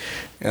be,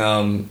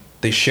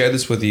 they share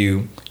this with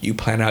you, you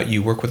plan out,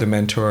 you work with a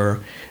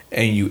mentor,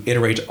 and you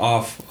iterate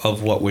off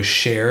of what was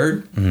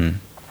shared mm-hmm.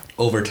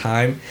 over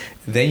time.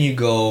 Then you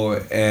go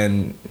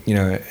and, you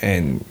know,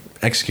 and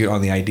execute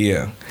on the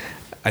idea.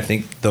 I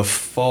think the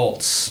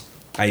false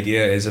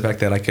idea is the fact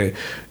that like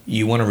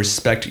you want to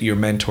respect your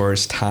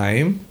mentor's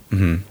time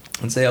mm-hmm.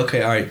 and say,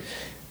 okay, all right,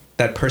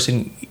 that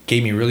person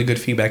gave me really good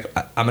feedback.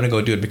 I'm going to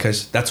go do it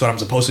because that's what I'm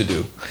supposed to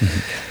do.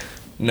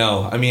 Mm-hmm.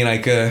 No, I mean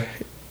like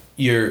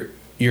your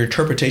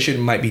interpretation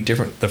might be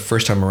different the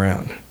first time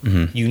around.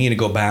 Mm-hmm. You need to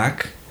go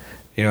back.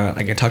 You know,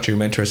 I can talk to your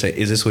mentor and say,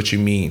 is this what you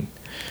mean?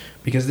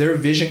 Because their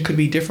vision could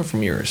be different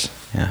from yours.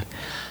 Yeah.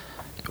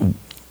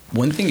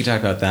 One thing you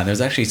talked about that,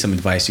 there's actually some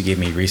advice you gave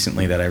me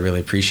recently that I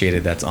really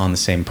appreciated that's on the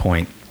same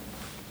point.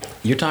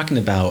 You're talking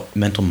about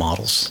mental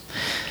models.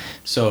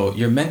 So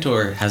your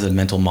mentor has a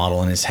mental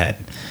model in his head,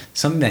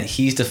 something that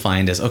he's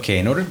defined as, okay,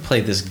 in order to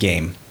play this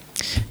game,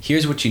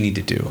 here's what you need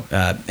to do.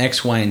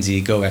 X, Y, and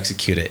Z, go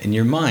execute it. In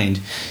your mind,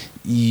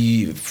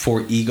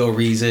 for ego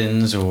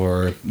reasons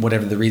or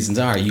whatever the reasons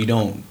are, you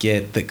don't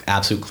get the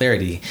absolute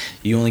clarity.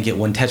 You only get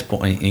one touch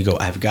point and you go,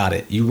 I've got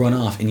it. You run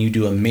off and you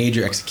do a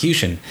major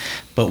execution.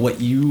 But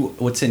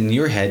what's in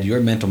your head, your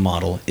mental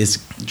model,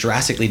 is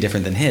drastically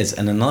different than his.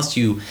 And unless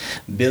you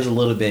build a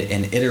little bit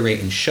and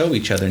iterate and show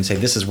each other and say,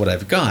 this is what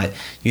I've got,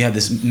 you have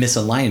this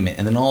misalignment.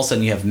 And then all of a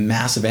sudden you have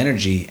massive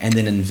energy and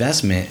then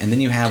investment. And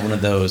then you have one of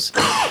those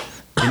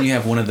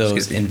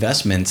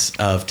investments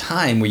of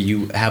time where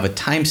you have a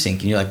time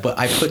sink and you're like, but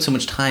I put so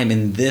much time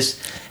in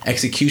this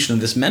execution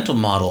of this mental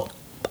model,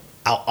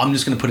 I'm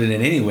just going to put it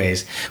in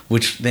anyways,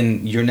 which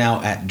then you're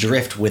now at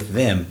drift with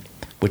them,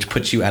 which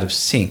puts you out of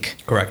sync.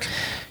 Correct.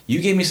 you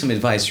gave me some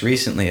advice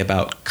recently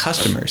about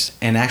customers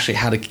and actually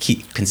how to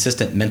keep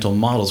consistent mental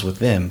models with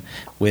them.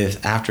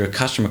 With after a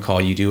customer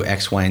call, you do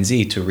X, Y, and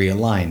Z to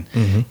realign.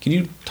 Can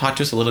you talk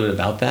to us a little bit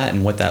about that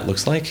and what that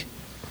looks like?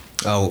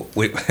 Oh,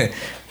 wait,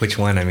 which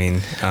one? I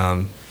mean,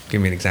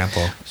 give me an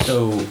example.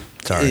 So,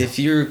 Sorry. if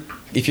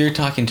you're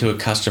talking to a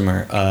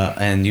customer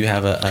and you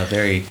have a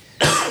very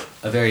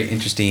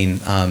interesting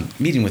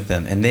meeting with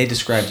them, and they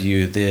describe to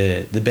you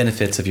the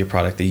benefits of your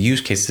product, the use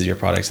cases of your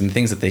products, and the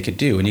things that they could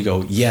do, and you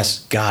go,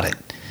 yes, got it.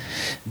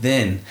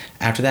 Then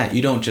after that,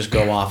 you don't just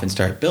go off and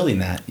start building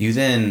that. You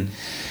then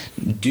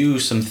do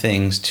some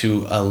things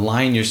to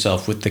align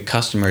yourself with the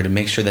customer to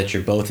make sure that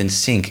you're both in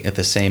sync at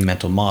the same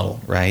mental model,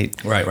 right?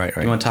 Right.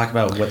 You want to talk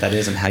about what that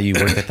is and how you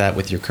work at that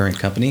with your current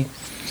company?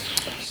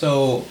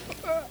 So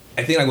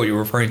I think like what you're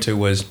referring to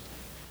was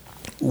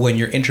when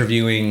you're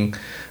interviewing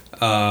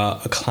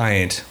a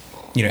client,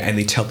 and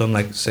they tell them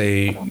like,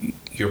 say,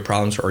 your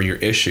problems or your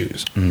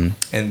issues. And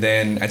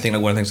then I think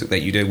like one of the things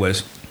that you did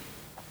was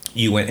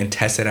you went and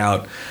tested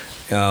out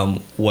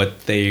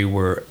what they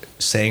were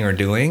saying or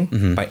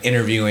doing by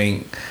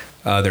interviewing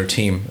their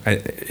team.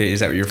 Is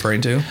that what you're referring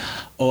to?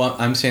 Oh,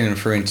 I'm saying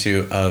referring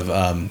to of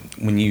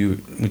when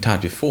we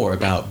talked before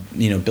about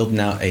building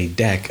out a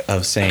deck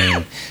of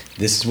saying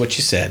this is what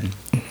you said,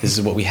 this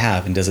is what we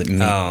have, and does it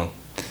meet?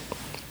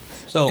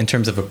 So in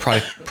terms of a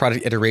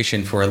product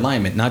iteration for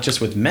alignment, not just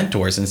with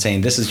mentors and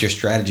saying this is your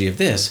strategy of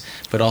this,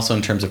 but also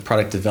in terms of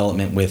product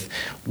development with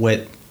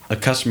what a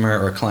customer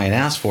or a client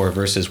asks for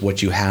versus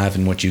what you have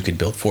and what you could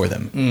build for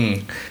them.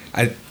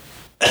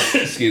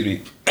 Excuse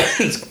me,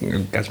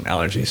 got some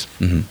allergies.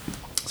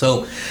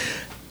 So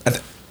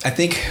I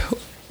think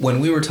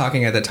when we were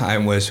talking at the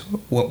time was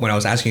when I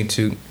was asking you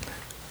to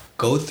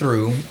go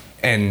through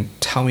and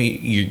tell me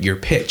your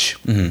pitch,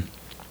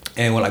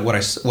 and what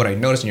I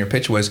noticed in your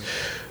pitch was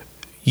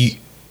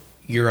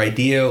your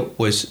idea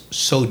was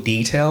so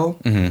detailed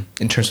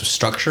in terms of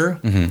structure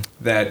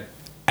that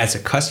as a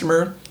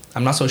customer,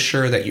 I'm not so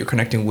sure that you're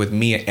connecting with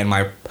me and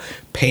my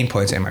pain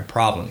points and my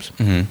problems.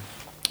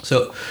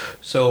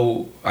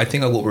 So I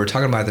think what we were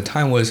talking about at the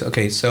time was,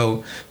 okay,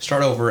 so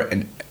start over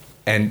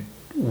and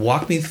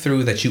walk me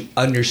through that you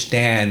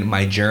understand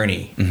my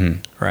journey,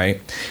 right?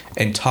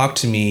 And talk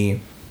to me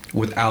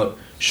without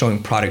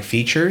showing product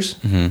features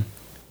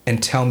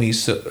and tell me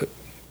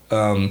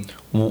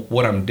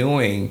what I'm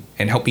doing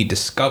and help me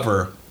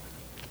discover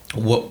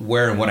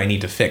where and what I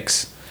need to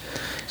fix.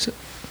 So,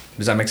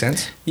 does that make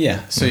sense?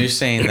 Yeah. So you're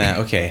saying that,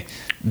 okay,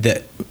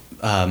 that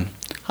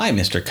hi,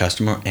 Mr.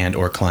 Customer and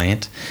or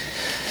client.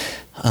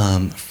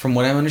 From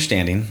what I'm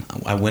understanding,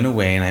 I went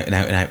away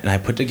and I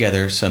put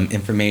together some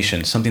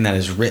information, something that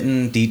is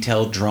written,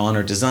 detailed, drawn,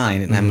 or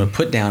designed, and I'm going to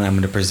put down and I'm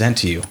going to present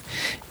to you.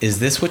 Is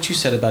this what you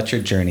said about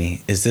your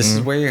journey? Is this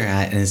where you're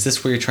at? And is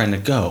this where you're trying to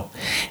go?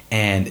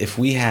 And if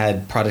we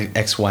had product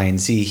X, Y,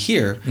 and Z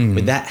here,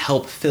 would that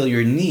help fill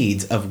your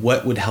needs of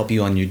what would help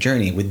you on your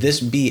journey? Would this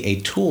be a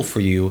tool for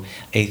you,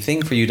 a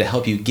thing for you to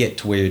help you get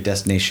to where your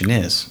destination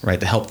is, right?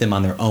 To help them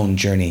on their own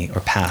journey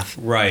or path.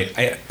 Right.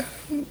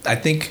 I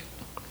think...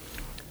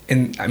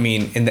 in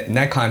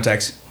that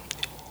context,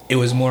 it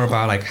was more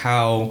about like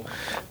how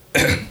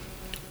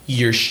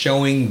you're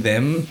showing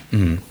them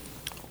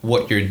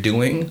what you're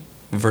doing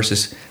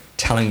versus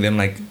telling them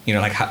like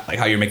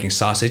how you're making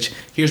sausage.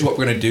 Here's what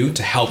we're gonna do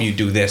to help you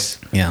do this.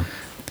 Yeah.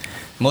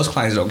 Most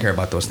clients don't care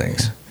about those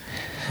things,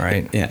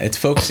 right? Yeah, it's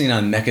focusing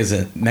on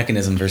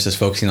mechanism versus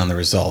focusing on the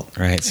result,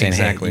 right? Saying,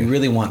 exactly. Hey, you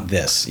really want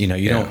this.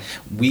 Don't.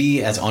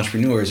 We as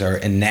entrepreneurs are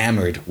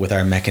enamored with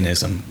our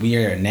mechanism. We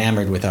are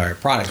enamored with our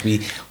product.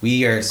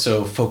 We are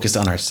so focused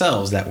on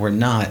ourselves that we're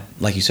not,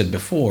 like you said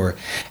before,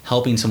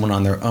 helping someone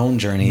on their own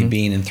journey,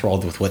 being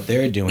enthralled with what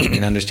they're doing,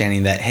 and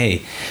understanding that,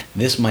 hey,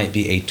 this might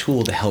be a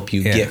tool to help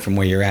you get from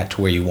where you're at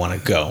to where you want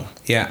to go.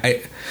 Yeah.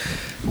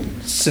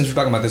 Since we're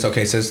talking about this,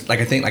 okay, so I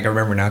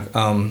remember now.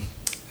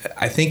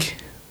 I think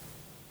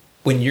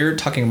when you're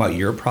talking about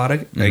your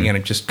product, again,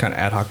 it's just kind of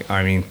ad hoc.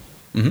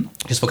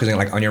 Just focusing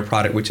like on your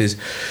product, which is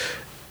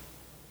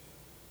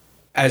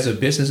as a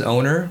business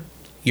owner,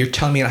 you're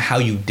telling me how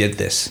you did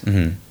this,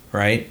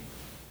 right?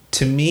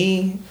 To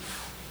me,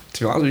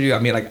 to be honest with you,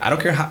 I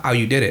don't care how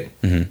you did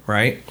it,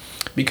 right?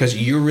 Because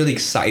you're really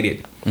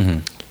excited,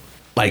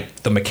 like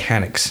the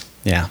mechanics,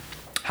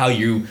 how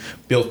you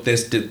built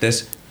this, did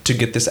this to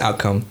get this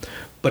outcome.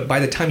 But by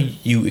the time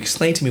you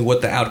explain to me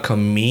what the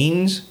outcome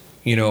means,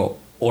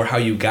 or how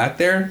you got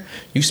there,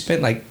 you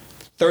spent like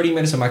 30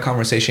 minutes of my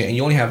conversation and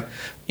you only have,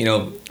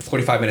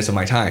 45 minutes of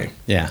my time.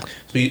 Yeah.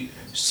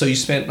 So you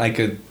spent like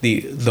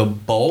the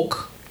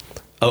bulk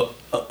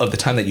of the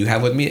time that you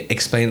have with me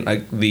explain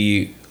like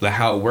the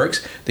how it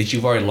works, that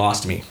you've already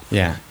lost me.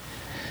 Yeah.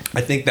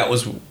 I think that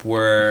was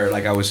where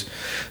like I was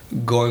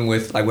going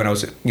with, like when I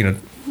was,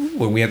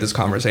 when we had this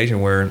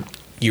conversation where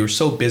you were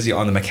so busy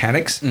on the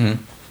mechanics,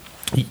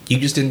 you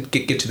just didn't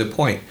get to the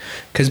point.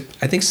 Because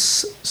I think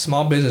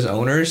small business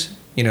owners,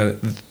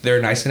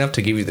 they're nice enough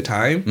to give you the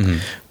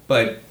time,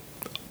 but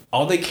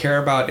all they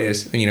care about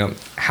is,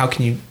 how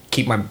can you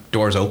keep my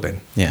doors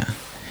open? Yeah.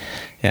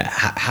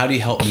 How do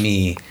you help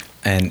me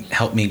and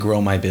help me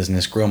grow my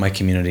business, grow my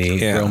community,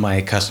 grow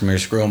my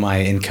customers, grow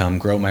my income,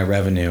 grow my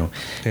revenue,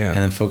 and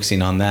then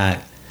focusing on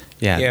that.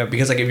 Yeah,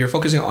 because like if you're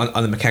focusing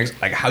on the mechanics,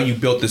 like how you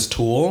built this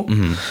tool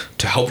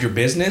to help your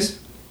business,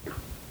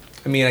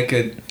 I mean, I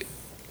could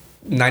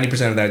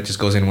 90% of that just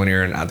goes in one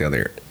ear and out the other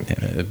ear.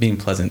 Yeah, being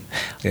pleasant.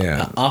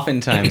 Yeah.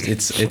 Oftentimes,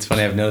 it's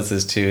funny. I've noticed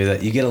this too,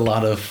 that you get a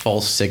lot of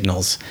false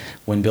signals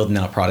when building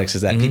out products.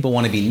 Is that people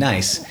want to be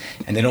nice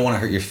and they don't want to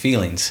hurt your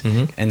feelings,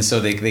 and so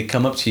they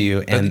come up to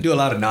you and they do a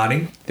lot of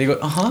nodding. They go,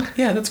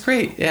 yeah, that's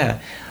great, yeah.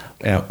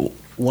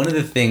 One of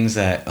the things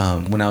that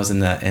when I was in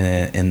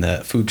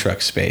the food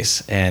truck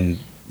space and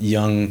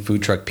young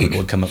food truck people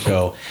would come up and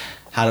go,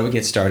 how do we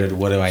get started?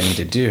 What do I need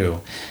to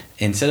do?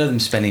 Instead of them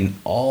spending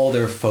all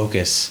their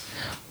focus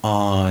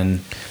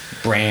on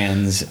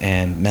brands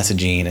and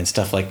messaging and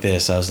stuff like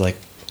this, I was like,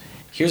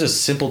 here's a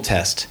simple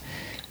test.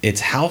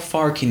 It's how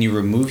far can you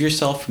remove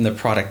yourself from the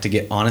product to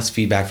get honest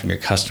feedback from your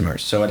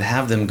customers? So I'd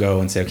have them go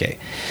and say, okay,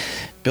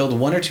 build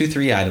 1 or 2,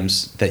 3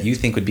 items that you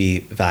think would be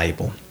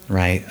valuable,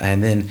 right?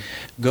 And then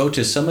go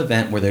to some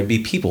event where there'd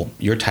be people,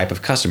 your type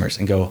of customers,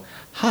 and go,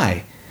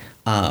 hi,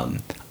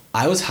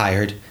 I was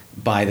hired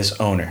by this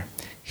owner.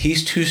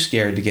 He's too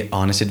scared to get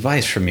honest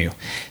advice from you.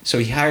 So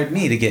he hired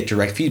me to get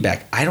direct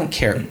feedback. I don't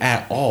care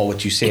at all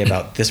what you say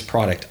about this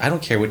product. I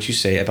don't care what you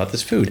say about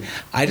this food.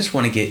 I just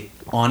want to get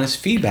honest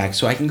feedback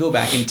so I can go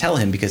back and tell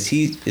him, because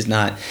he is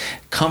not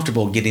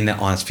comfortable getting that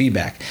honest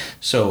feedback.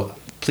 So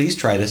please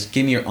try this.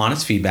 Give me your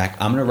honest feedback.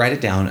 I'm going to write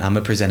it down. I'm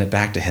going to present it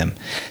back to him,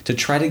 to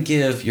try to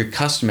give your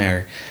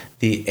customer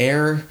the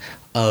air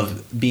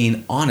of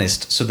being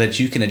honest so that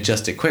you can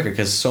adjust it quicker.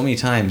 Because so many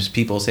times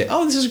people say,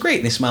 oh, this is great,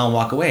 and they smile and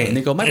walk away, and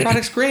they go, my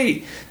product's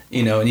great,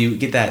 and you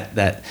get that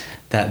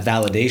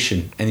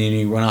validation, and then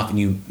you run off and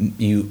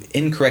you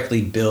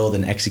incorrectly build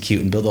and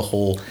execute and build a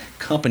whole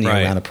company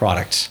around a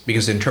product.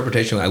 Because the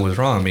interpretation I was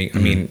wrong. I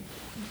mean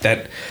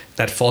that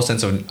false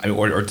sense of,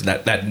 or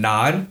that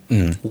nod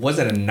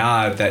wasn't a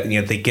nod that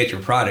they get your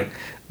product.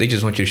 They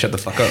just want you to shut the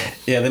fuck up.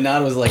 Yeah, the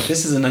nod was like,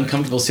 this is an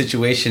uncomfortable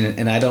situation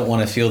and I don't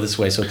want to feel this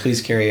way, so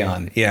please carry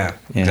on. Yeah.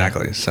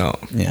 Exactly. So,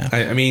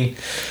 I mean,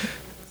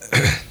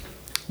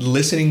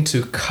 listening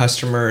to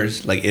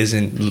customers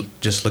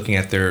isn't just looking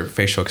at their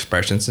facial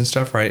expressions and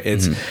stuff, right?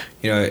 It's,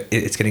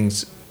 it's getting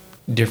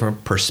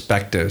different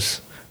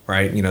perspectives,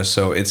 right?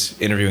 So it's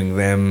interviewing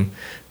them,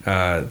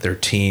 their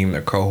team,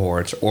 their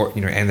cohorts, or,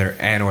 and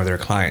their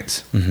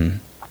clients.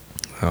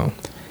 Oh.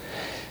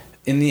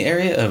 In the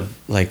area of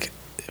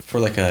for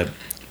a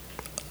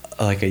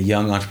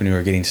young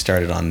entrepreneur getting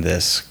started on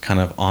this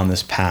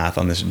path,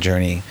 on this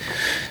journey,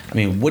 I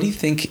mean, what do you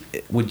think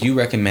would you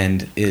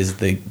recommend is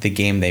the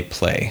game they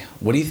play?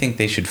 What do you think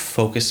they should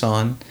focus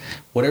on?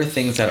 What are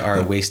things that are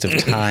a waste of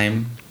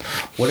time?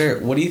 What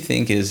do you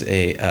think is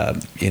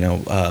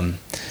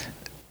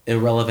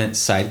irrelevant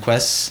side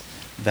quests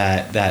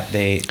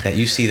that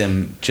you see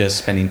them just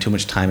spending too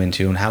much time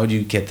into, and how would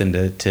you get them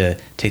to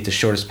take the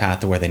shortest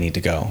path to where they need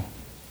to go?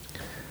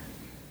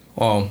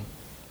 Well,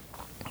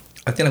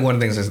 I think one of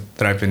the things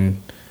that I've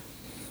been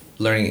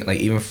learning,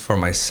 even for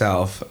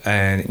myself,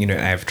 and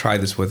I've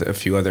tried this with a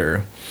few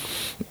other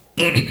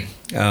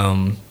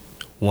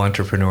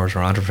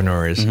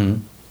entrepreneurs,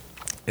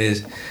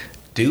 is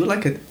do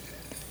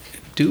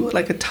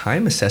a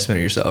time assessment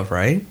of yourself,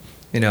 right?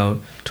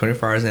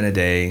 24 hours in a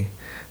day.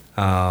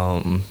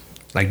 I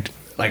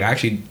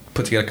actually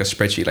put together a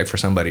spreadsheet for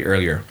somebody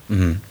earlier,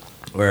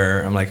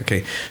 where I'm like,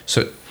 okay,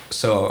 so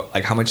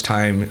how much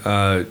time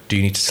do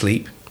you need to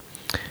sleep?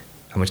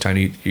 How much time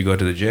do you go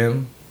to the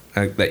gym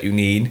that you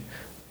need?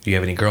 Do you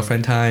have any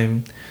girlfriend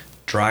time,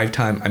 drive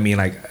time? I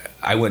mean,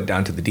 I went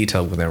down to the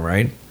detail with them,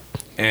 right?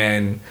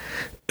 And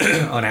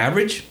on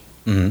average,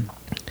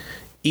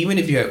 even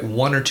if you had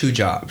 1 or 2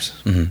 jobs,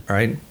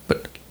 right?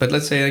 But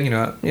let's say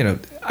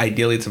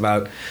ideally it's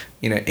about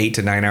 8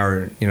 to 9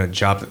 hour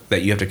job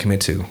that you have to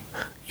commit to.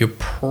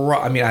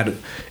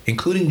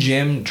 Including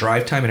gym,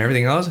 drive time, and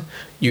everything else,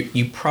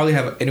 you probably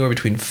have anywhere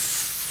between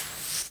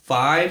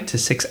 5 to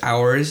 6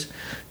 hours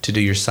to do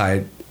your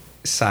side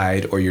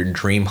or your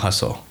dream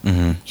hustle,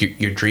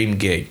 your dream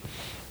gig.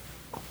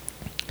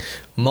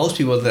 Most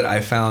people that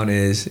I found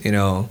is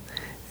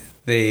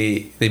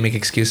they make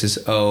excuses.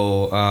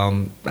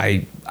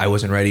 I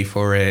wasn't ready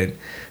for it.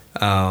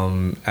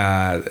 I'm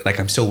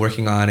still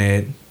working on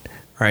it,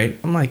 right?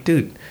 I'm like,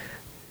 dude,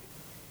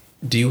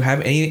 do you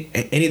have any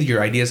of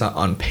your ideas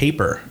on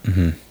paper?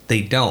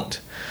 They don't.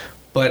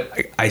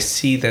 But I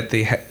see that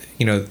they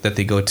that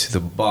they go to the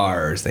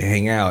bars, they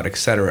hang out,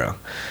 etc.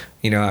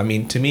 I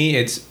mean, to me,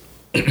 it's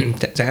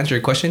to answer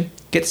your question,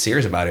 get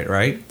serious about it,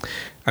 right?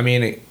 I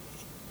mean,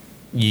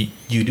 you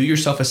do your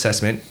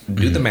self-assessment,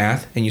 do the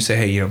math, and you say,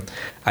 hey,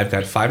 I've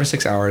got 5 or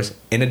 6 hours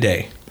in a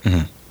day.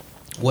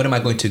 What am I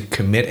going to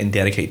commit and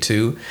dedicate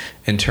to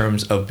in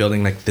terms of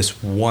building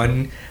this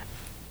one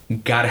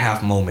gotta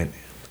have moment?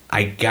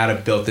 I gotta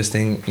build this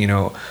thing,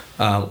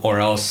 or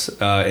else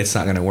it's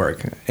not gonna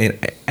work. And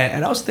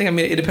I also think,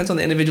 it depends on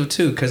the individual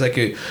too, because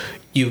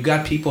you've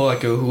got people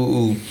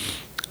who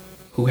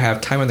who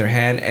have time on their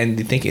hand and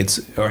they think it's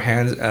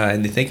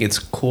and they think it's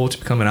cool to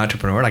become an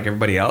entrepreneur like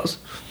everybody else.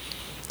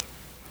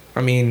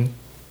 I mean,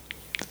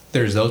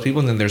 there's those people,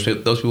 and then there's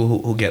those people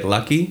who get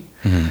lucky.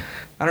 Mm-hmm.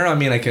 I don't know. I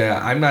mean, like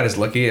I'm not as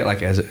lucky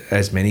like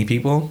as many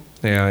people.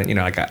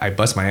 Like I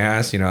bust my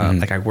ass. Mm-hmm.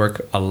 Like I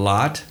work a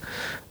lot.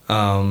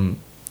 And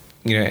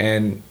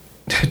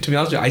to be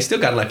honest with you, I still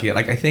got lucky.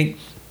 Like I think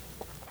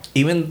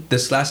even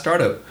this last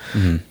startup,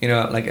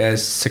 mm-hmm. Like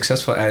as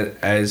successful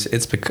as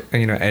it's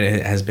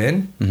it has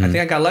been, mm-hmm. I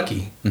think I got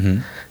lucky.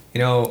 Mm-hmm.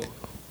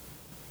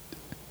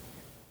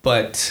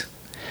 But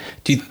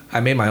I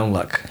made my own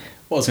luck.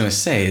 Well, I was going to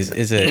say,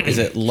 is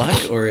it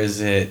luck, or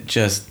is it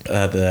just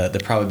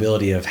the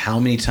probability of how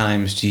many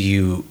times do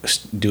you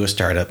do a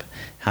startup,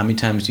 how many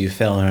times do you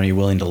fail, and are you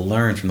willing to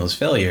learn from those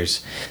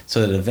failures so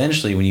that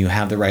eventually when you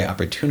have the right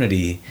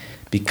opportunity,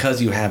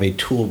 because you have a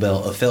tool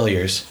belt of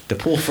failures to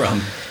pull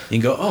from, you can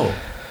go, oh,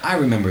 I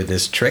remember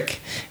this trick.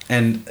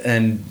 And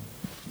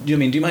do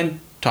you mind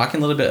talking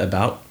a little bit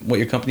about what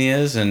your company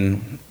is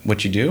and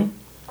what you do?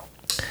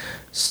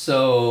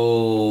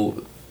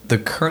 So the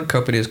current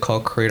company is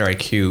called Creator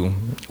IQ.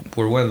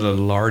 We're one of the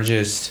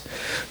largest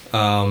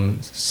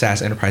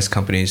SaaS enterprise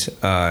companies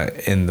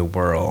in the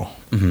world.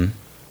 Mm-hmm.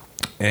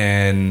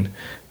 And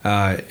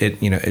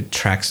it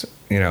tracks,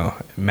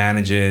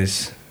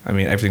 manages,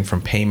 everything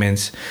from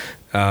payments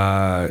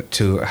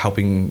to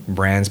helping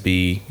brands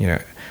be,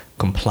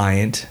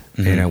 compliant,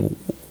 mm-hmm.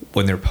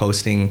 When they're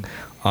posting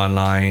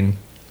online,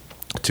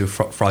 to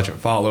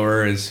fraudulent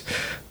followers.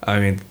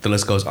 The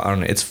list goes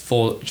on. It's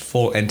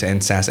full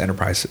end-to-end SaaS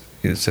enterprise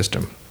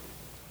system.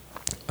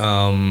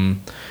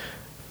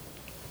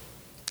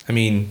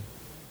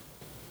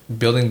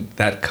 Building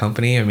that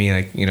company,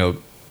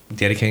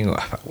 dedicating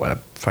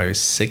probably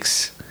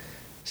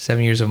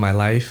 6-7 years of my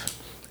life.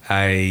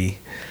 I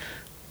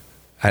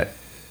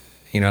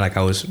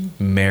was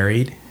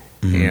married,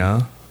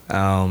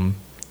 mm-hmm.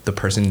 The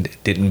person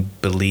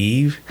didn't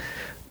believe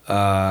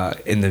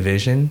in the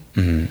vision,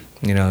 mm-hmm.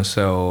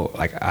 So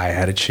like I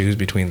had to choose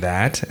between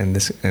that and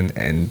this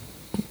and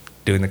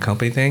doing the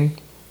company thing.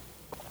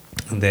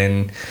 And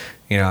then,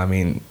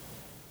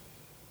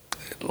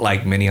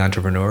 like many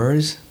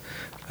entrepreneurs,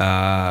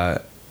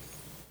 not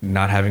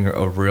having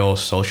a real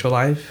social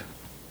life.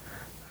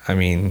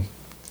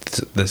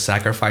 The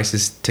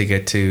sacrifices to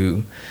get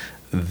to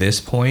this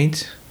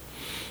point.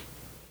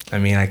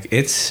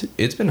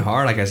 It's been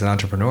hard, like as an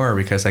entrepreneur,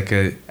 because at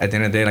the end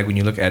of the day, like when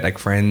you look at like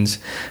friends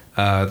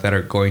that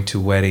are going to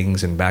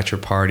weddings and bachelor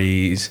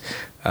parties,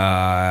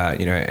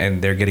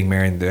 and they're getting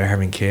married and they're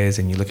having kids,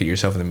 and you look at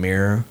yourself in the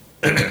mirror.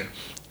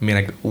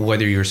 Like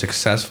whether you're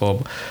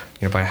successful,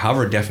 by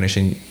however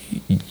definition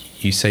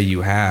you say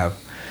you have,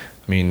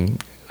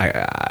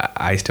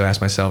 I still ask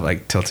myself,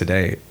 like till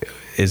today,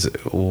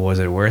 was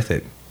it worth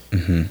it?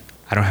 Mm-hmm.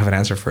 I don't have an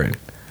answer for it,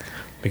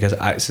 because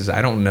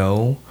I don't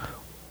know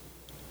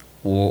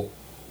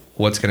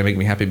what's going to make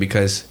me happy.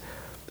 Because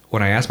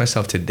when I ask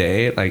myself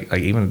today, like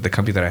even the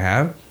company that I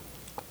have,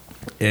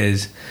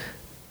 is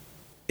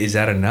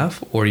that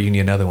enough, or do you need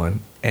another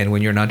one? And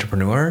when you're an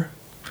entrepreneur,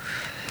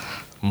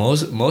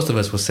 most of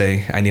us will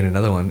say, I need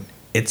another one.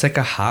 It's like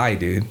a high,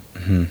 dude.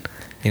 Mm-hmm.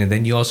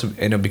 Then you also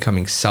end up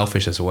becoming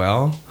selfish as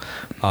well.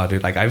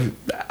 Dude, like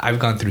I've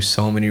gone through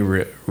so many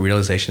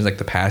realizations like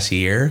the past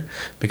year,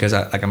 because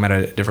I'm at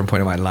a different point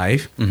in my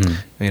life,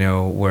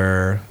 mm-hmm.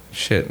 Where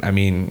shit,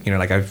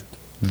 like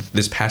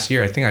this past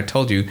year, I think I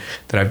told you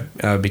that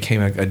I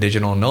became a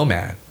digital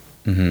nomad,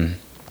 mm-hmm.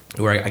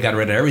 where I got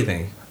rid of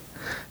everything,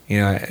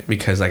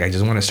 because like I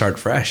just want to start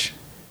fresh.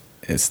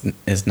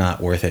 It's not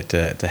worth it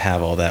to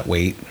have all that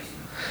weight.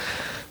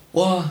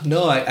 Well,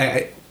 no,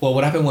 well,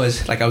 what happened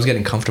was, like, I was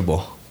getting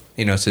comfortable,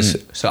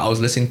 so I was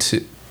listening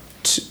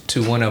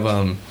to one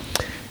of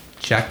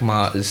Jack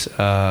Ma's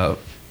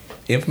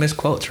infamous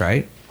quotes,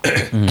 right?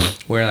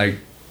 Mm-hmm. Where like,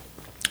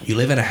 you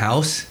live in a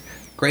house,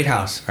 great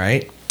house,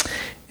 right?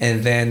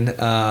 And then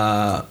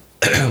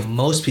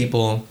most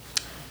people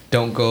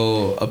don't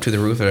go up to the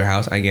roof of their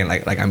house. Again,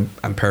 like I'm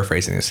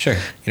paraphrasing this. Sure.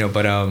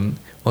 But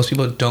most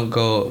people don't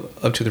go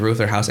up to the roof of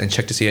their house and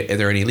check to see if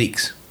there are any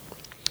leaks.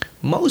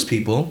 Most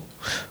people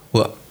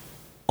will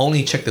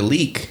only check the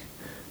leak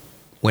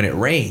when it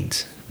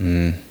rains.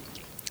 Mm.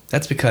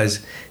 That's because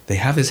they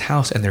have this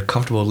house and they're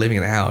comfortable living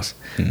in the house.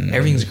 Mm.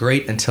 Everything's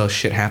great until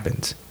shit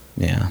happens.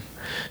 Yeah.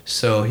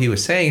 So he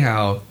was saying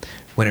how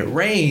when it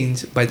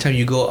rains, by the time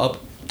you go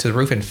up to the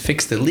roof and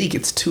fix the leak,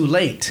 it's too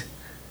late.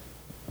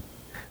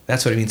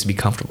 That's what it means to be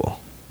comfortable.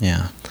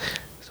 Yeah.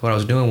 So what I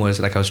was doing was,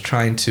 like, I was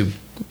trying to,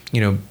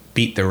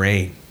 beat the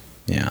rain.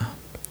 Yeah.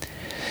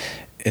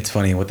 It's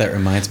funny. What that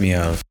reminds me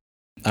of,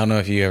 I don't know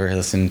if you ever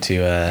listened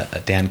to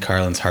Dan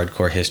Carlin's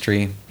Hardcore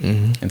History.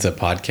 Mm-hmm. It's a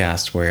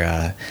podcast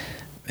where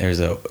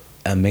there's a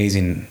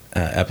amazing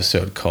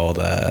episode called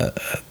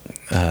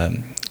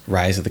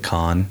Rise of the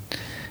Khan,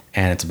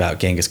 and it's about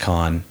Genghis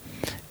Khan.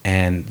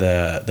 and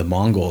the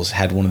Mongols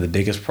had one of the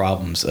biggest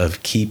problems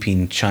of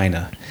keeping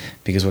China,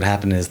 because what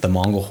happened is the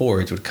Mongol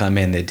hordes would come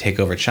in, they'd take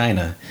over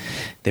China,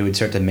 they would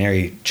start to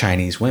marry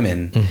Chinese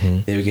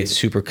women, they would get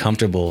super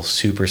comfortable,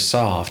 super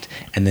soft,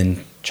 and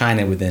then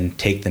China would then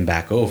take them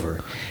back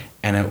over.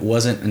 And it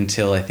wasn't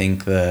until I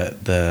think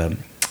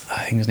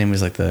I think his name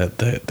was like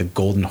the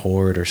Golden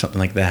Horde or something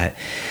like that.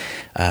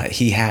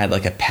 He had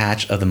like a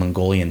patch of the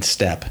Mongolian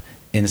steppe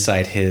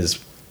inside his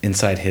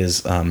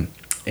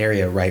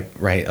area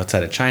right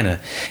outside of China,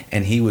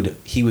 and he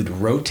would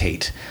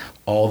rotate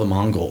all the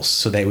Mongols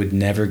so they would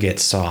never get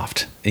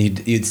soft.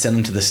 And you'd send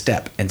them to the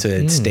steppe, and so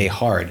it'd stay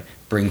hard.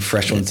 Bring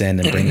fresh ones in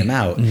and bring them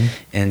out. And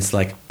it's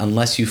like,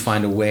 unless you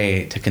find a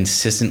way to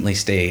consistently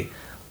stay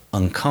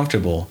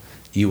uncomfortable,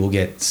 you will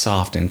get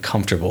soft and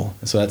comfortable.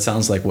 So that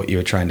sounds like what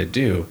you're trying to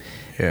do,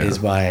 is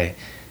by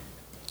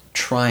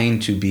trying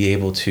to be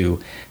able to,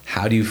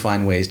 how do you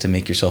find ways to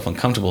make yourself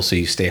uncomfortable so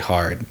you stay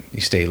hard,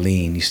 you stay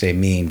lean, you stay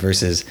mean,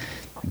 versus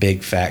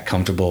big, fat,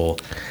 comfortable,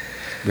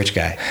 rich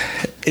guy?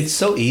 It's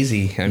so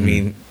easy. I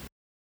mean,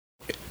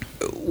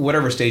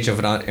 whatever stage of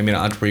an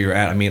entrepreneur you're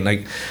at, I mean,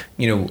 like,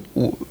 you know,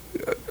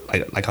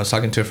 like I was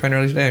talking to a friend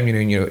earlier today, I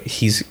mean, you know,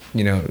 he's,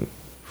 you know,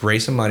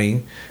 raised some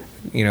money,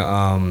 you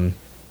know,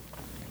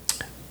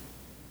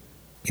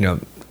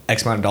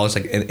 X amount of dollars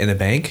like in the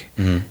bank,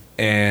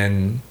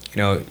 and, you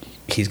know,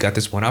 he's got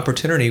this one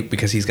opportunity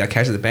because he's got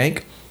cash at the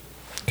bank,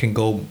 can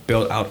go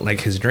build out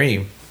like his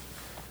dream.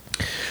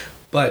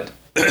 But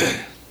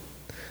the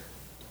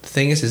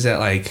thing is that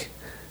like,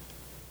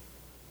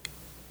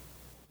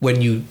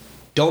 when you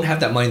don't have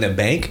that money in the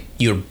bank,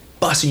 you're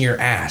busting your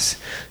ass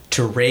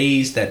to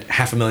raise that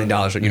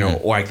 $500,000, you know,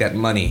 or like that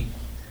money.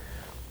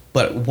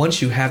 But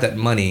once you have that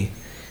money,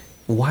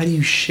 why do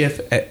you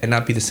shift and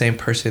not be the same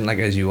person like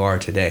as you are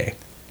today?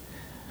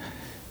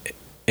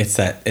 It's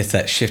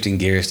that shifting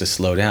gears to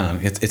slow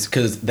down. It's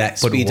because that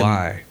speed. But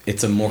why?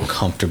 It's a more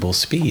comfortable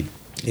speed.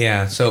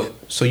 Yeah. So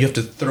you have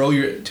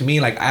to to me,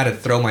 like, I had to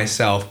throw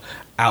myself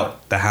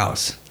out the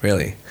house,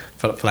 really,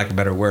 for lack of a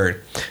better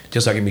word,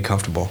 just so I can be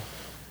comfortable.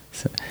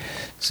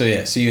 So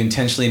you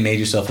intentionally made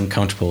yourself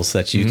uncomfortable so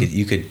that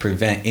you could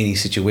prevent any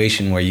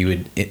situation where you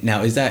would.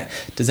 Now, does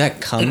that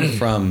come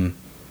from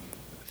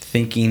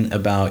thinking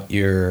about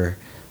your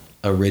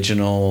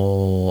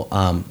original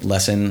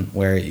lesson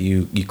where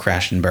you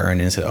crashed and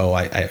burned and said, oh,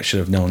 I should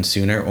have known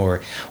sooner?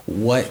 Or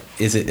what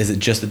is it? Is it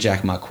just the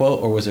Jack Ma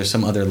quote, or was there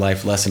some other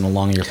life lesson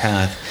along your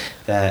path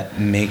that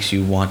makes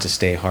you want to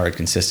stay hard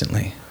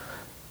consistently?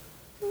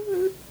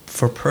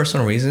 For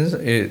personal reasons,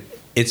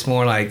 it's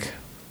more like,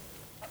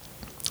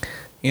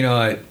 you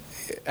know,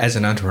 as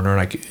an entrepreneur,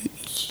 like,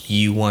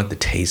 you want the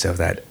taste of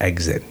that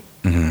exit,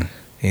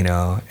 you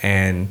know,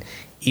 and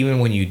even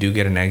when you do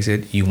get an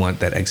exit, you want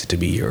that exit to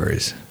be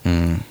yours,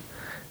 you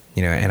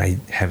know, and I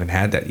haven't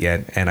had that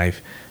yet. And I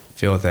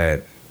feel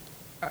that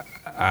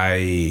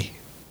I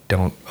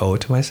don't owe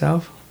it to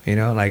myself, you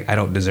know, like, I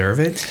don't deserve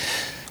it.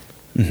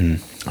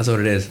 That's what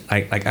it is.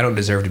 Like I don't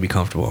deserve to be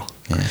comfortable,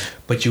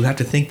 but you have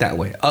to think that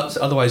way.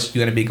 Otherwise,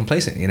 you got to be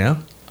complacent, you know?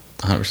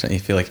 100%. You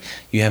feel like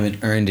you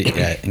haven't earned it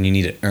yet, and you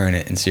need to earn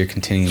it, and so you're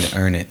continuing to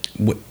earn it.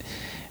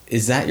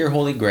 Is that your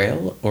holy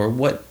grail, or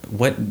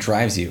what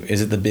drives you?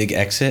 Is it the big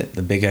exit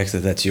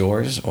that's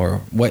yours,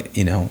 or what?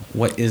 You know,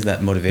 what is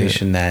that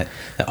motivation, that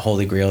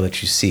holy grail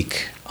that you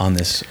seek on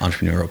this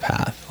entrepreneurial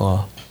path?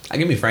 Well, I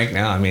can be frank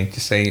now. I mean,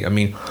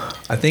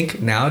 I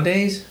think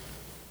nowadays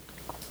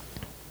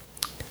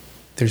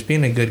there's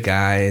being a good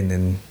guy, and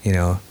then, you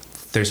know,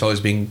 there's always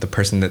being the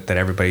person that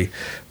everybody,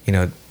 you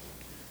know,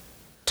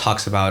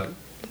 talks about,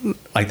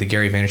 like the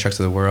Gary Vaynerchuks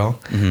of the world.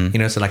 You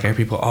know, so like,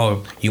 every people,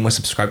 oh, you must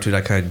subscribe to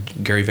like a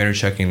Gary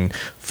Vaynerchuk and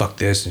fuck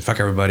this and fuck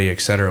everybody,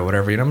 etc.,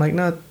 whatever. And I'm like,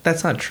 no,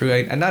 that's not true.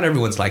 And not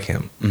everyone's like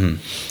him.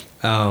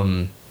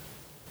 I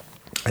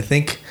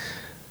think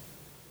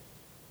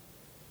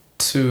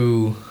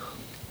to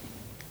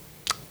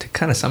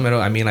kind of sum it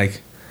up, I mean,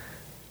 like,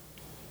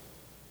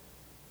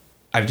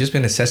 I've just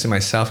been assessing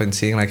myself and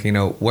seeing, like, you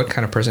know, what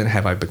kind of person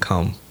have I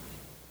become?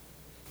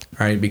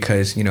 Right,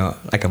 because, you know,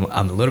 like,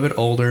 I'm a little bit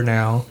older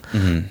now.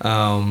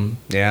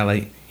 Yeah,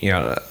 like, you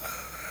know,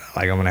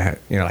 like, I'm gonna have,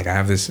 you know, like, I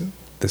have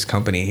this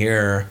company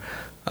here,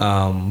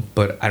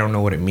 but I don't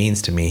know what it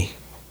means to me,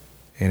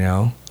 you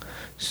know.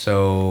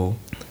 So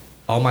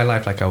all my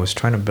life, like, I was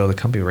trying to build a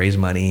company, raise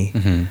money,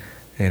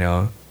 you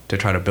know, to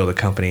try to build a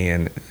company,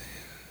 and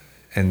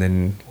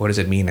then what does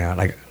it mean now?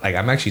 Like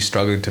I'm actually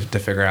struggling to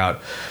figure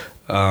out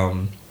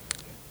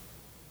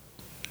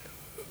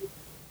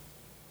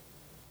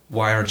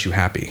why aren't you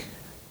happy?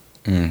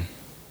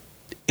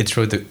 It's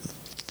really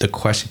the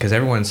question, because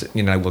everyone's,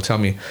 you know, will tell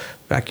me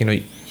back, you know,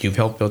 you've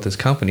helped build this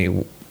company,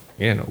 you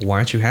know, why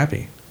aren't you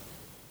happy?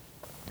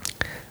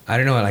 I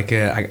don't know, like,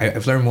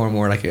 I've learned more and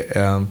more, like,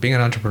 being an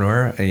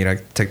entrepreneur, and, you know,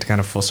 to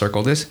kind of full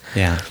circle this.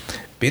 Yeah.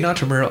 Being an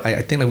entrepreneur,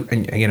 I think, like,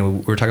 and again,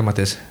 we were talking about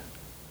this,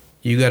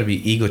 you got to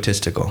be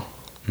egotistical.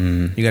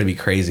 You got to be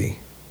crazy.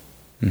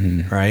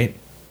 Right?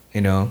 You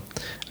know,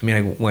 I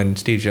mean, like, when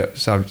Steve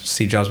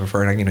Jobs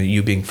referring, like, you know,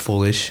 you being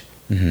foolish,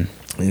 you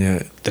know,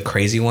 the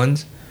crazy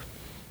ones.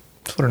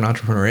 That's what an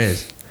entrepreneur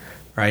is,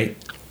 right?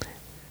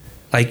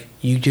 Like,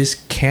 you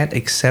just can't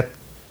accept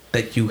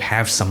that you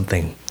have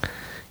something.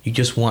 You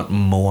just want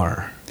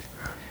more,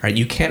 right?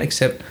 You can't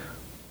accept,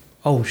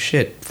 oh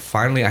shit,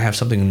 finally I have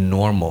something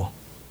normal.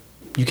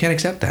 You can't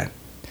accept that.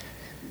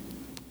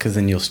 Because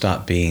then you'll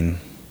stop being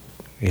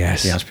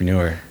the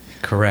entrepreneur.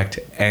 Correct.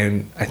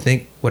 And I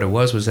think what it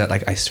was that,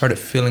 like, I started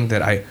feeling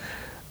that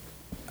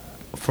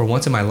for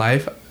once in my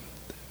life,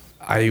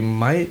 I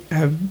might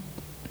have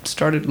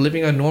started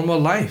living a normal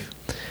life.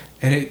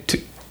 And it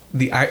took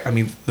the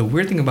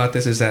weird thing about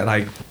this is that,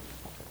 like,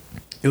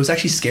 it was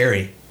actually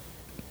scary.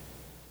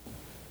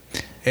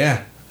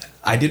 Yeah.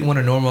 I didn't want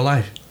a normal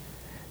life.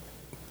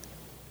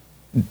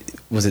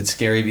 Was it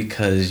scary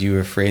because you were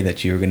afraid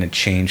that you were going to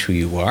change who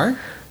you are?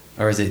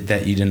 Or is it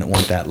that you didn't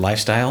want that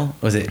lifestyle?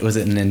 Was it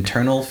an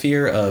internal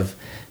fear of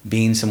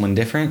being someone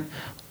different,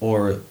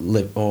 or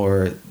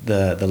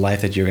the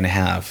life that you're going to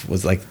have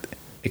was like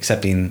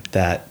accepting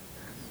that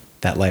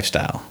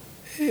lifestyle?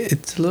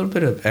 It's a little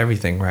bit of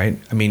everything, right?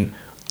 I mean,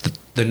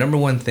 the number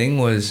one thing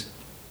was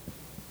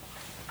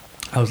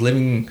I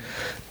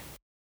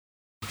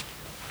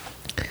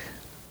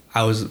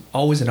was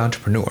always an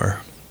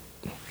entrepreneur.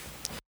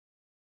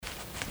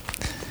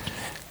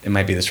 It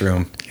might be this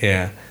room.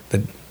 Yeah.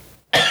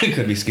 It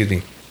could be, excuse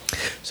me.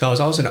 So I was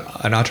always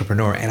an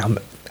entrepreneur, and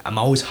I'm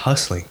always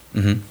hustling.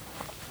 Mm-hmm.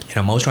 And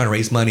I'm always trying to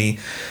raise money,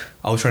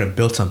 always trying to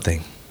build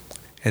something.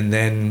 And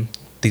then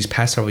these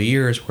past several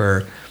years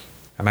where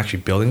I'm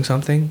actually building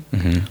something,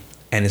 mm-hmm.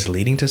 and it's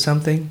leading to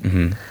something,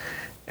 mm-hmm.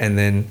 and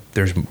then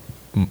there's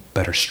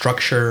better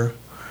structure,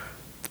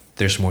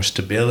 there's more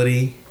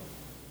stability,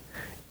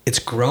 it's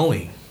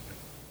growing.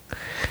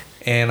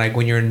 And like,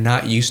 when you're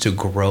not used to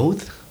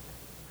growth,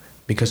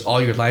 because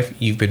all your life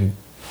you've been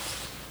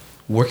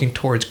working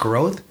towards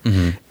growth,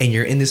 mm-hmm. and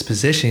you're in this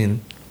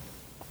position,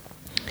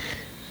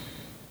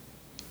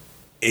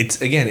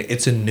 it's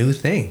a new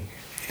thing.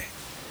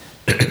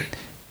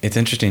 It's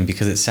interesting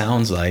because it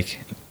sounds like,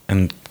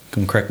 and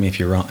correct me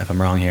if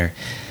I'm wrong here,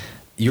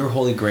 your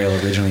holy grail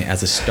originally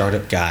as a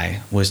startup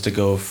guy was to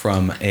go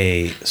from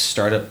a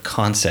startup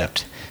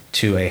concept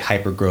to a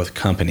hyper growth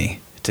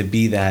company, to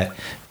be that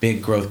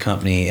big growth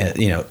company,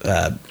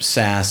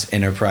 SaaS,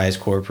 enterprise,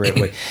 corporate.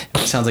 It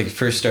sounds like it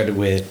first started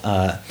with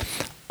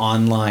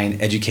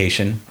online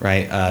education,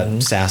 right?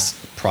 Mm-hmm. SaaS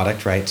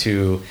product, right?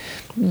 To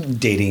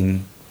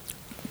dating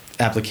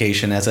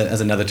application as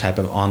another type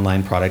of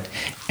online product.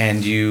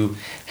 And you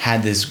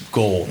had this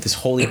goal, this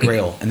holy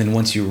grail. And then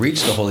once you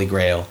reached the holy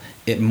grail,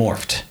 it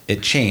morphed,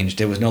 it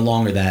changed. It was no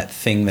longer that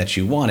thing that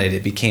you wanted.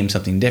 It became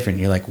something different.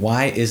 You're like,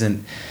 why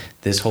isn't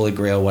this holy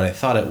grail what I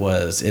thought it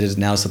was? It is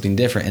now something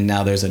different. And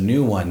now there's a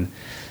new one,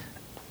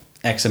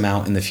 X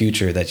amount in the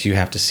future, that you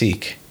have to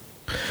seek.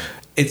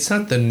 It's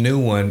not the new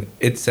one.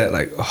 It's that,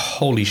 like,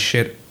 holy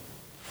shit.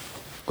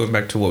 Going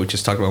back to what we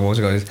just talked about moments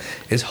ago,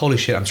 is holy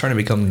shit, I'm trying to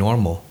become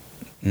normal.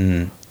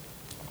 Mm.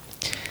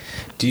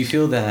 Do you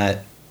feel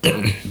that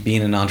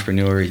being an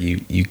entrepreneur,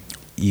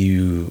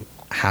 you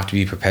have to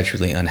be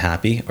perpetually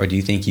unhappy, or do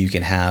you think you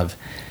can have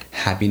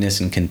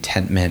happiness and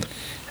contentment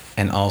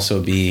and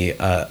also be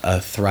a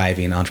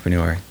thriving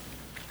entrepreneur?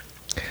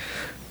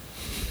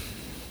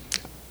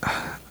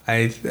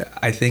 I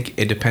think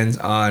it depends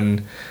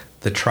on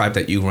the tribe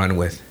that you run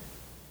with.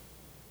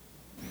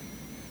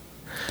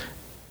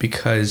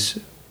 Because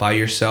by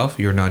yourself,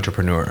 you're an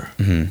entrepreneur.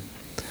 Mm-hmm.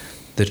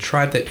 The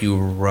tribe that you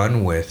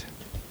run with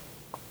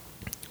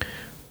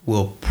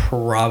will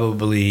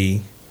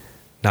probably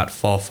not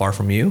fall far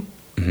from you.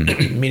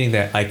 Mm-hmm. Meaning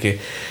that, like,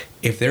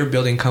 if they're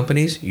building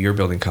companies, you're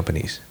building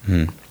companies.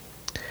 Mm-hmm.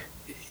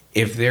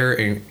 If they're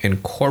in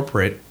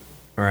corporate,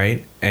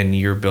 right, and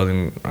you're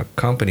building a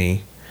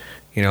company,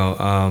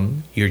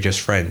 you're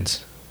just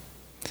friends.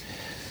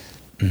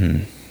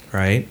 Mm-hmm.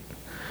 Right?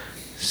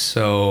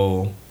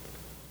 So,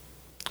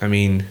 I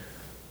mean,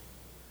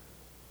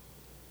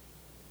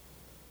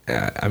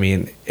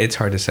 it's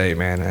hard to say,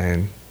 man.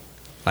 And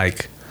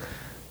like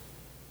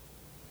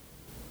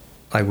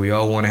we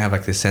all want to have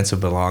like this sense of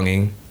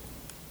belonging,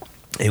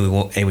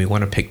 and we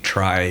want to pick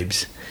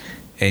tribes,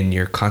 and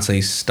you're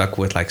constantly stuck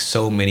with like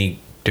so many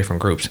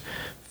different groups,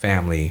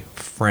 family,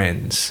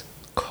 friends,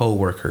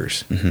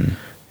 co-workers. Mm-hmm.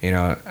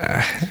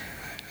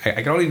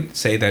 I can only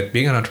say that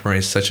being an entrepreneur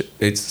is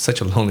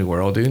such a lonely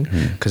world, dude.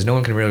 Because no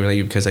one can really relate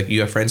you, because like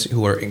you have friends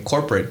who are in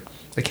corporate,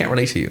 they can't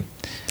relate to you.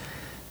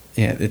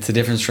 Yeah, it's the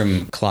difference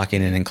from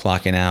clocking in and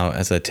clocking out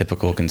as a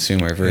typical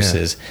consumer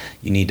versus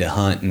you need to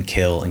hunt and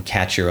kill and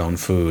catch your own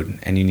food,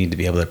 and you need to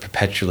be able to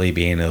perpetually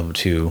be able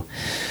to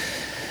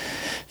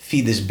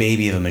feed this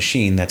baby of a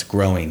machine that's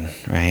growing,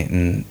 right?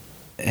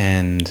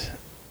 And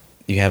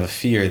you have a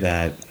fear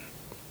that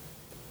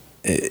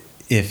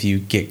if you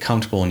get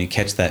comfortable and you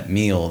catch that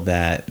meal,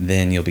 that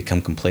then you'll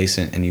become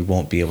complacent and you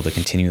won't be able to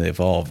continually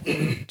evolve.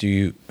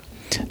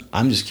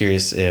 I'm just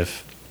curious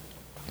if,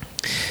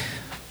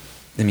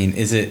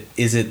 is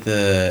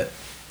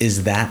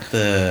that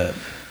the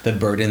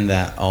burden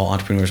that all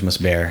entrepreneurs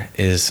must bear,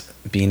 is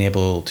being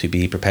able to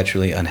be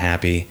perpetually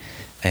unhappy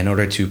in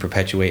order to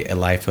perpetuate a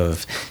life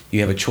of,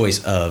 you have a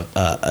choice of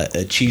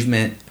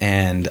achievement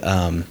and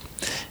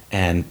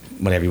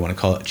whatever you want to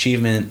call it,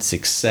 achievement,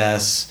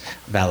 success,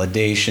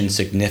 validation,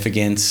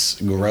 significance,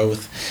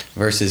 growth,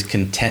 versus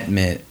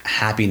contentment,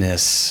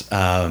 happiness,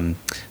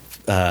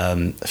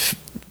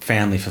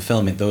 family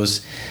fulfillment.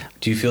 Those,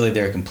 do you feel like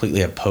they're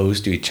completely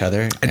opposed to each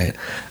other?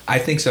 I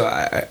think so.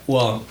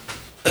 Well,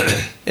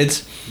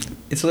 it's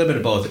a little bit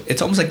of both.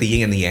 It's almost like the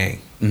yin and the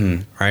yang,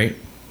 right?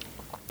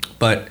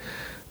 But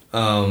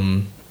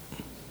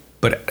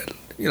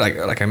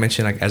like I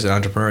mentioned, like as an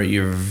entrepreneur,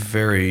 you're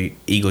very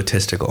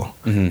egotistical.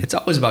 It's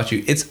always about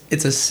you.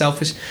 It's a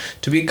selfish.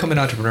 To become an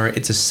entrepreneur,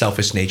 it's a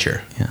selfish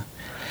nature. Yeah.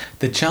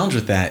 The challenge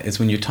with that is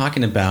when you're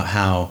talking about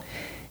how,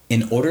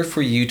 in order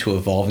for you to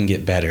evolve and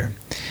get better,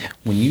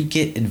 when you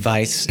get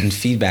advice and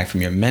feedback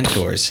from your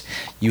mentors,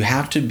 you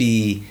have to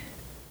be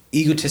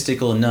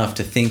egotistical enough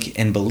to think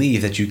and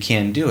believe that you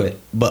can do it,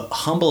 but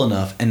humble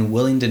enough and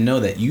willing to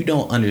know that you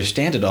don't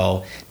understand it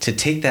all, to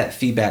take that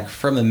feedback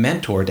from the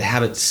mentor, to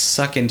have it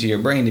suck into your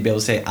brain, to be able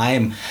to say,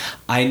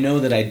 I know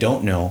that I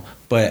don't know,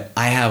 but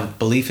I have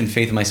belief and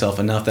faith in myself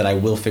enough that I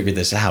will figure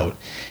this out.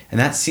 And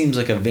that seems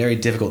like a very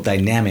difficult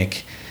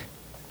dynamic,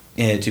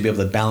 to be able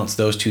to balance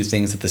those two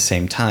things at the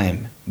same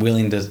time,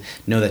 willing to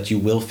know that you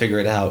will figure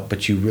it out,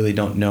 but you really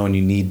don't know, and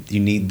you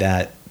need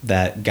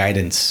that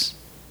guidance.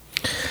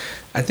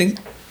 I think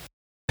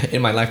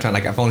in my lifetime,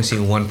 like I've only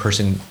seen one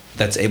person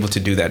that's able to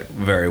do that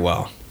very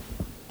well.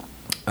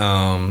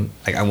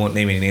 Like I won't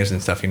name any names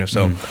and stuff,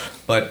 so,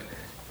 but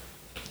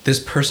this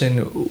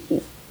person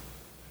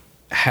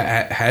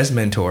has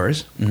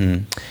mentors,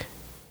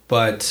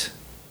 but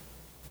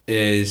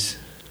is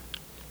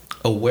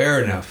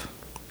aware enough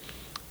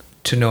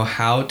to know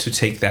how to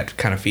take that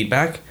kind of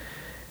feedback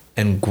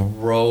and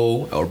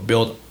grow or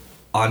build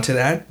onto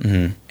that,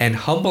 and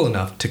humble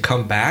enough to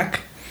come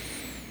back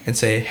and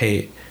say,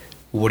 hey,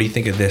 what do you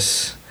think of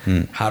this?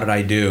 How did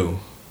I do?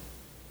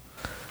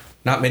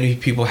 Not many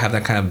people have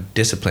that kind of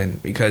discipline,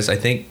 because I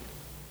think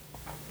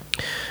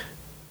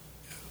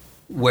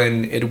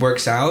when it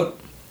works out,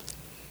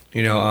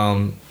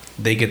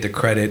 they get the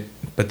credit,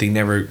 but they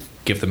never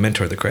give the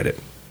mentor the credit.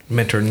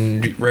 Mentor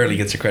rarely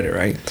gets the credit,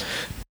 right?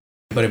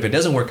 But if it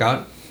doesn't work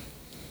out,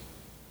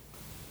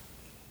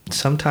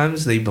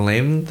 sometimes they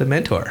blame the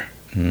mentor,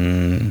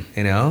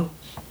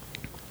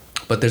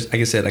 But there's,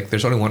 like I said, like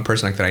there's only one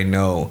person like that I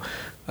know,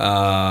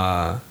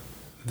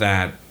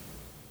 that,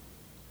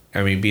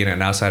 I mean, being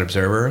an outside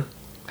observer,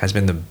 has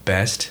been the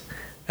best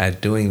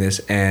at doing this.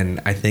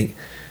 And I think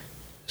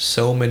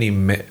so many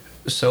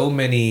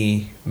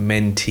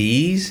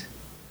mentees,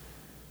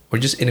 or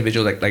just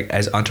individuals like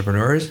as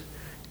entrepreneurs,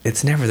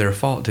 it's never their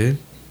fault, dude.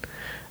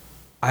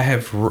 I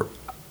have,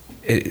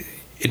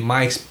 in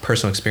my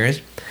personal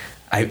experience,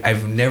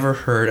 I've never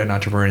heard an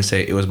entrepreneur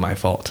say it was my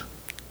fault.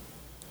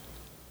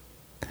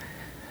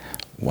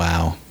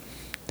 Wow.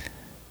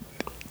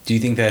 Do you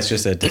think that's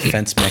just a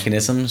defense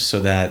mechanism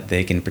so that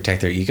they can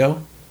protect their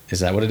ego?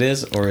 Is that what it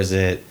is? Or is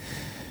it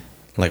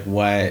like,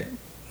 why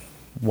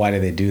do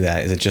they do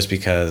that? Is it just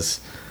because?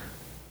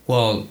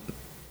 Well,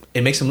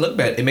 it makes them look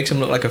bad. It makes them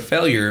look like a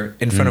failure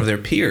in front of their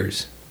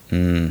peers.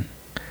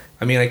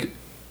 I mean, like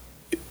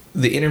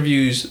the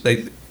interviews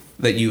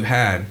that you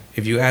had,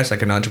 if you ask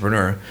like an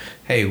entrepreneur,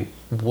 hey,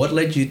 what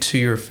led you to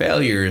your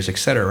failures,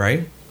 etc.,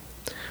 right?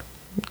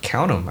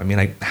 Count them. I mean,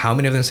 like, how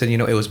many of them said,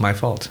 it was my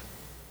fault?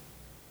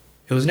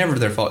 It was never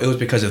their fault. It was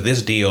because of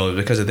this deal, it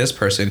was because of this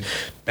person,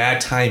 bad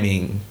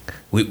timing,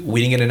 we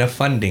didn't get enough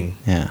funding.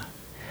 Yeah.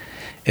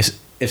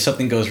 If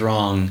something goes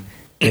wrong,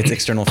 it's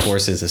external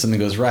forces. If something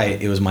goes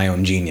right, it was my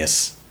own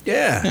genius.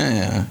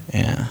 Yeah.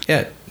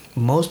 Yeah.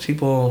 Most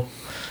people,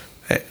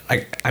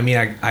 I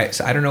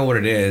don't know what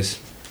it is,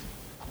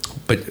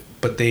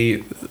 but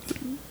they,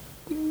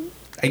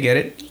 I get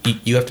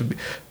it. You have to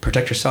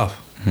protect yourself.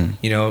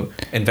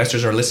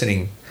 Investors are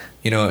listening,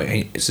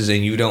 and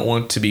you don't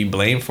want to be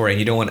blamed for it, and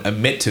you don't want to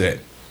admit to it.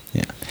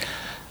 Yeah.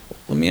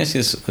 Let me ask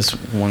you this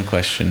one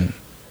question.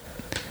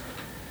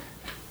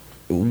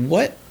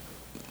 What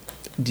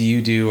do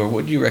you do, or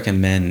what do you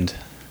recommend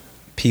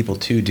people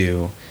to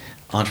do,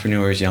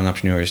 entrepreneurs, young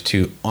entrepreneurs,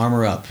 to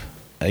armor up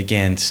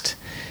against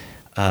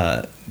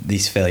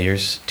these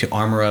failures, to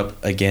armor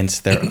up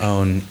against their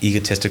own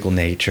egotistical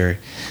nature,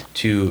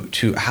 to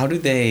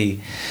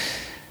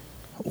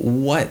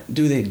what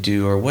do they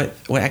do, or what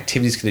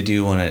activities can they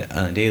do on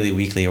a daily,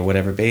 weekly, or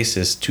whatever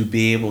basis to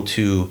be able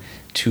to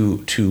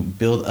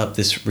build up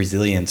this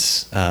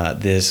resilience,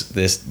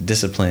 this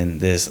discipline,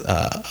 this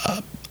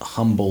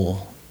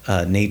humble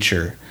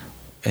nature?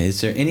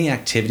 Is there any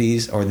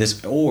activities or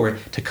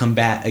to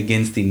combat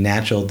against the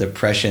natural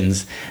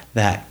depressions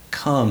that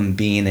come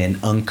being an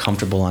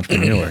uncomfortable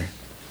entrepreneur?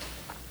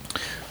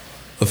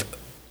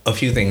 A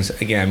few things.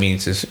 Again, I mean,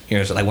 it's just,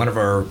 it's like one of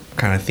our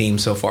kind of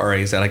themes so far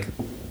is that like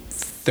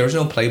there's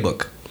no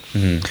playbook,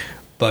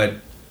 but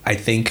I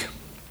think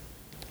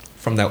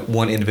from that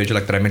one individual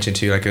like that I mentioned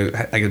to you, like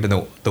it's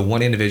been the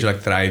one individual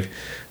like that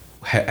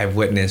I've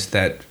witnessed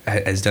that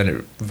has done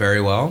it very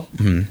well,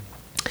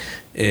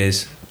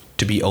 is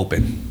to be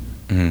open.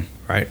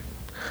 right?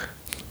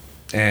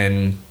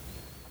 And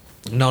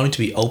not only to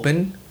be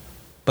open,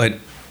 but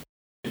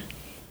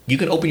you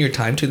can open your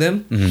time to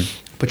them,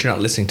 but you're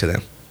not listening to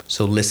them.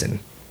 So listen.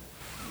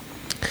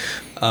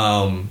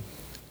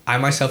 I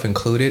myself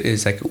included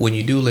is like when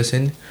you do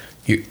listen,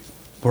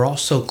 we're all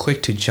so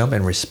quick to jump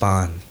and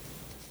respond,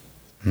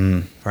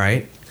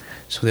 right?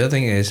 So the other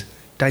thing is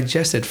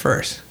digest it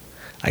first.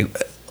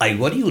 Like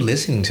what are you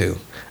listening to?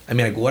 I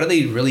mean, like what are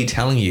they really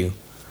telling you,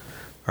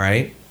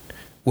 right?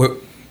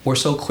 We're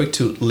so quick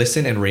to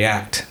listen and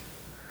react,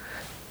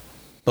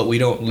 but we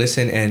don't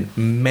listen and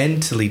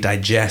mentally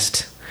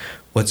digest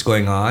what's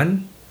going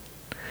on.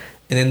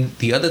 And then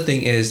the other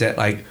thing is that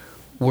like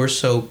we're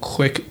so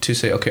quick to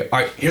say, okay, all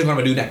right, here's what I'm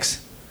gonna do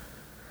next.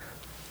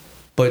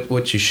 But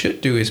what you should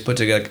do is put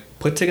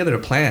together a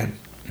plan.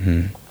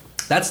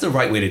 That's the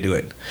right way to do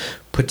it.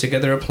 Put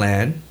together a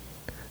plan,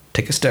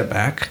 take a step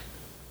back,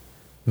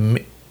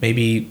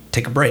 maybe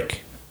take a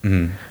break,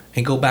 and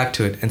go back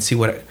to it and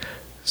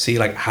see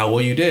like how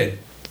well you did.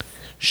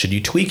 Should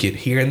you tweak it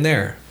here and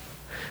there?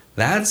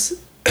 That's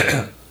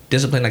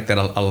discipline like that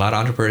a lot of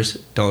entrepreneurs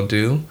don't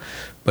do,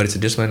 but it's a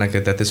discipline like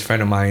that this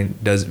friend of mine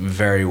does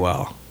very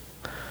well,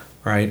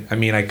 right? I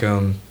mean, like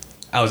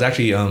I was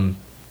actually in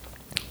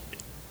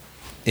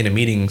a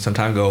meeting some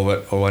time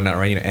ago or whatnot,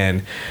 right?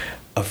 And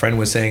a friend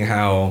was saying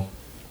how,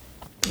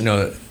 you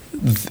know,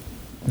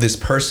 this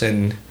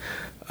person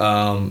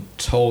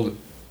told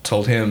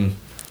him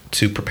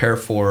to prepare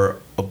for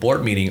a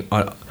board meeting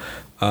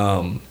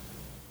on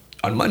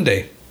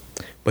Monday,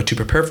 but to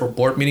prepare for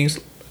board meetings,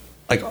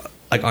 like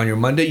on your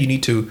Monday, you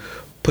need to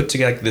put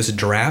together this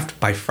draft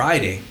by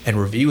Friday and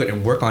review it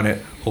and work on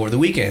it over the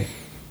weekend.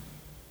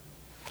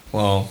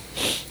 Well,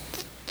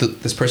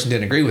 this person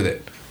didn't agree with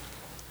it.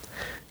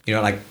 You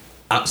know, like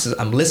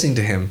I'm listening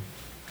to him,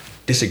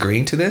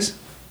 disagreeing to this,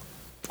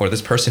 or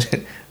this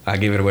person, I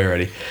gave it away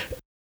already.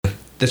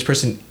 This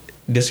person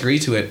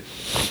disagreed to it,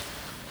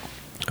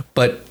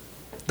 but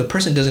the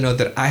person doesn't know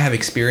that I have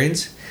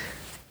experience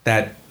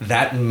that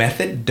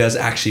method does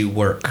actually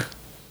work.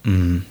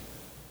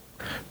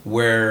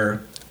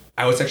 Where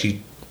I was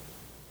actually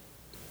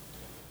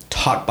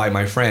taught by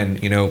my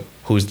friend, you know,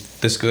 who's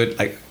this good,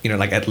 like, you know,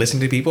 like at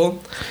listening to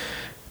people,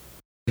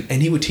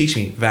 and he would teach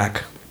me,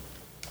 Vac,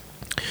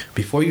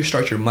 before you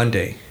start your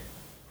Monday,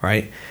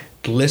 right,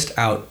 list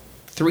out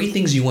 3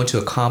 things you want to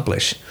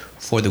accomplish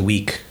for the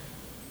week,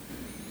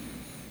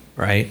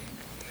 right?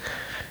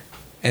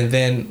 And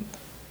then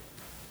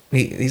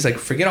he's like,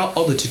 forget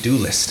all the to-do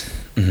list.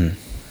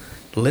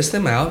 List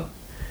them out,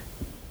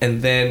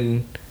 and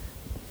then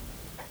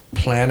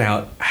plan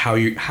out how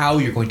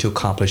you're going to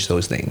accomplish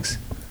those things.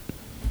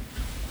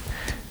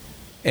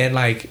 And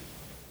like,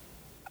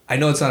 I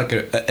know it's not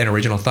like an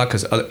original thought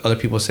because other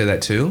people say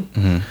that too,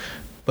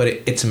 but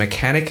it's a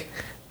mechanic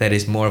that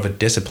is more of a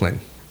discipline,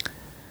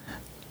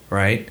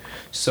 right?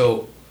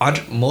 So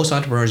most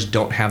entrepreneurs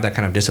don't have that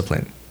kind of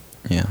discipline.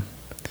 Yeah.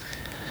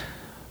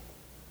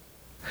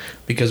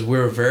 Because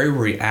we're very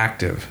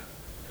reactive.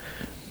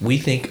 We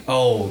think,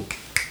 oh,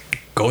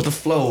 go with the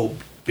flow,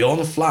 be on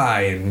the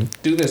fly and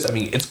do this. I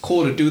mean, it's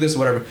cool to do this,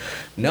 whatever.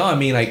 No, I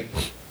mean, like,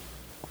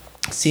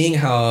 seeing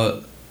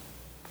how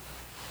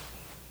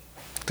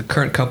the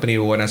current company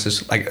or whatnot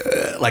is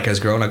like has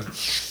grown like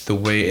the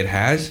way it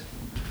has,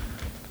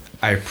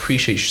 I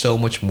appreciate so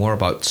much more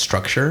about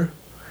structure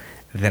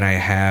than I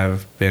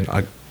have been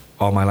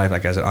all my life,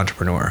 like as an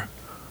entrepreneur.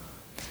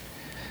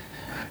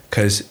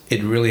 Because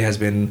it really has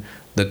been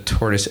the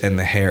tortoise and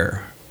the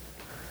hare.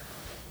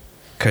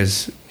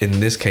 Because in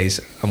this case,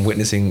 I'm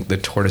witnessing the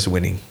tortoise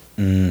winning.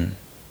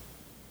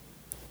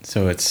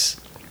 So it's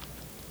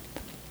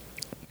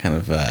kind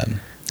of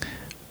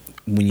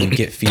when you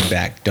get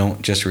feedback,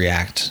 don't just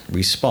react,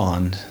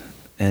 respond,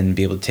 and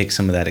be able to take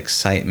some of that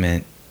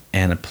excitement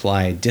and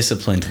apply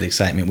discipline to the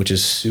excitement, which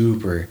is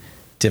super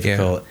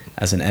difficult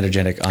as an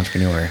energetic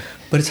entrepreneur.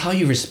 But it's how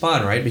you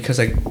respond, right? Because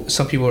like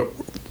some people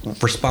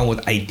respond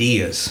with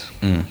ideas.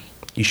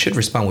 You should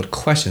respond with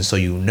questions so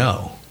you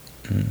know.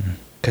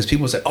 Because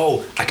people say,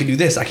 oh, I can do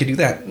this, I can do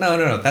that.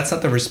 No. That's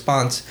not the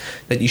response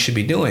that you should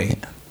be doing.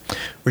 Yeah.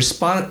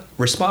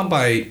 Respond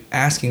by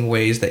asking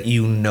ways that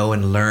you know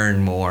and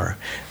learn more.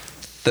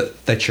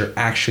 That you're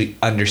actually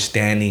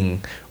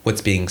understanding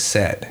what's being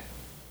said.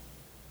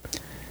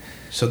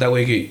 So that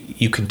way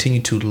you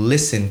continue to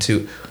listen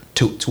to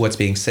what's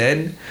being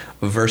said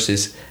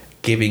versus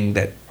giving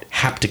that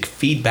haptic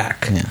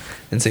feedback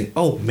and saying,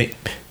 oh,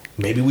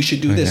 maybe we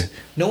should do this.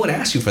 No one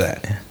asked you for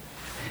that. Yeah.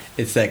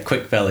 It's that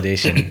quick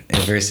validation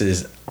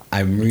versus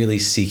I'm really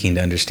seeking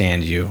to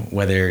understand you,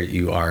 whether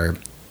you are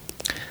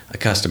a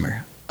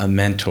customer, a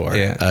mentor,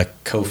 a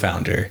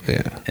co-founder.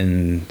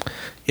 And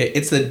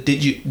it's the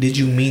did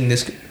you mean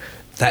this?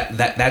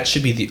 That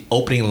should be the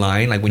opening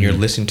line, like when you're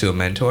listening to a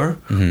mentor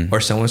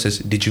or someone says,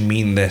 did you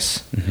mean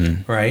this?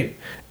 Right?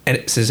 And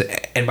it says,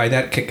 and by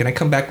that, can I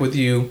come back with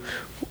you,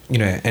 you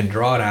know, and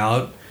draw it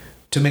out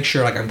to make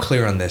sure like I'm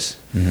clear on this.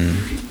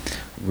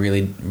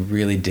 Really,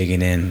 really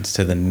digging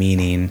into the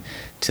meaning,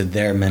 to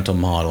their mental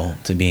model,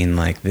 to being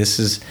like,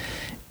 is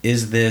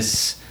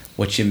this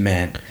what you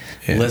meant.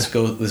 Yeah. Let's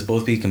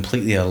both be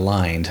completely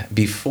aligned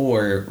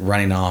before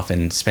running off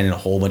and spending a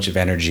whole bunch of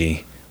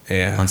energy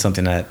on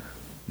something that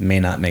may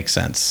not make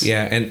sense.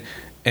 Yeah,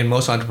 and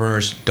most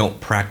entrepreneurs don't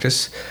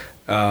practice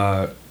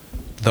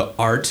the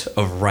art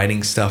of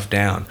writing stuff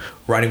down,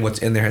 writing what's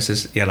in there. It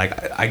says,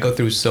 like I go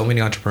through so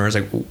many entrepreneurs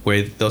like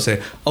where they'll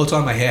say, "Oh, it's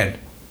on my head."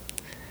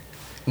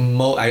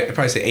 I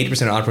probably say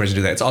 80% of entrepreneurs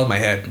do that. It's all in my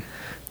head,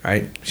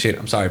 right? Shit,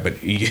 I'm sorry,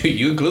 but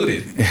you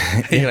included.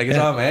 You're like, it's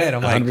all in my head.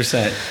 I'm like,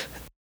 100%.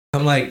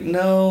 I'm like,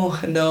 no.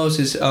 It's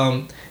just,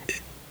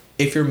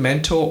 if your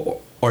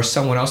mentor or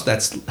someone else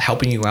that's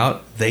helping you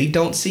out, they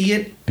don't see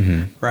it,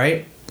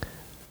 right?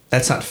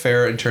 That's not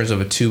fair in terms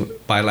of a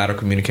bilateral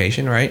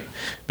communication, right?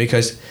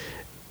 Because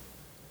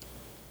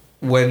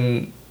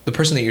when the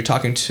person that you're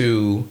talking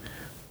to,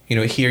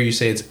 here you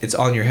say it's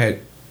on your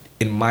head,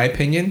 in my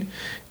opinion,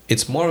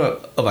 it's more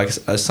of like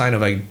a sign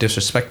of like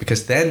disrespect,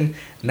 because then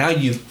now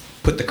you've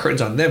put the curtains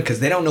on them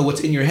because they don't know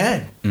what's in your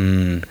head.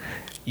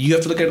 You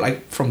have to look at it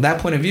like from that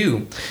point of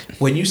view.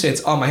 When you say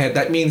it's on my head,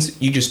 that means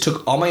you just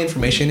took all my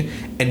information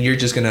and you're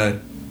just going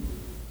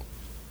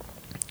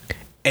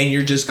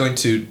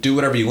to do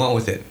whatever you want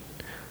with it.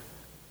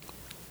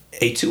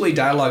 A two-way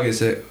dialogue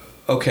is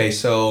okay,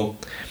 so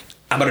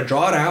I'm going to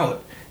draw it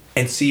out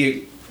and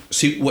see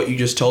what you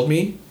just told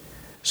me.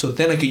 So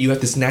then you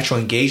have this natural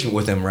engagement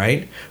with them,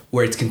 right?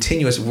 Where it's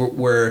continuous,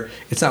 where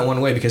it's not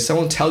one way, because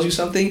someone tells you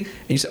something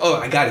and you say, "Oh,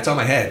 I got it, it's on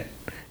my head,"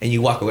 and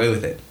you walk away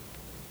with it.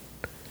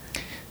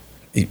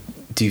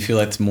 Do you feel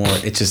it's more,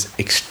 it's just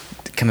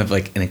kind of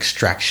like an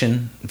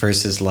extraction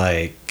versus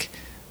like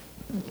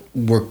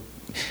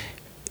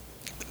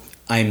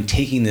I'm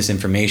taking this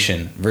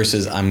information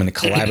versus I'm going to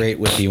collaborate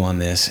with you on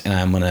this, and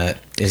I'm going to,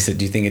 do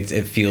you think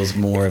it feels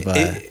more of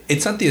a...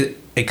 It's not the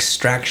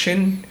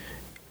extraction.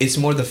 It's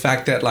more the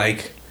fact that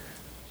like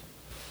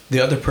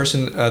the other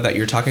person that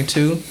you're talking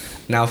to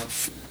now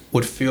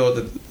would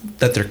feel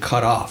that they're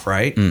cut off,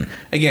 right?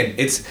 Again,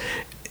 it's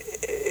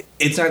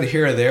neither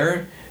here or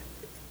there.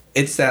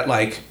 It's that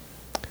like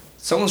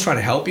someone's trying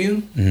to help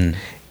you,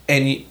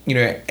 and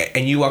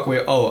you walk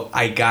away. "Oh,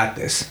 I got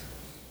this."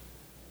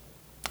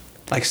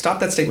 Like, stop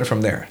that statement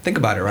from there. Think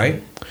about it,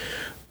 right?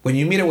 When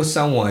you meet up with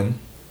someone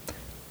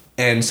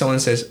and someone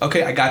says,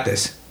 "Okay, I got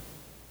this,"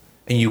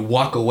 and you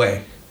walk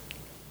away,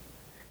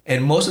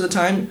 and most of the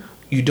time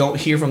you don't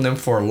hear from them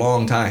for a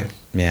long time.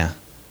 Yeah.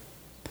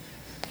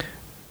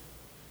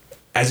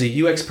 As a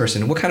UX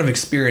person, what kind of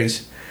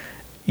experience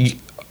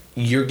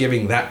you're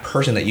giving that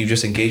person that you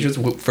just engaged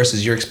with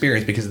versus your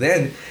experience? Because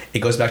then it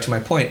goes back to my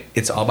point.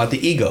 It's all about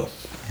the ego.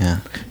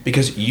 Yeah.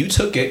 Because you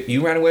took it,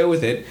 you ran away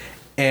with it,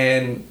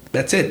 and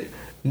that's it.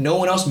 No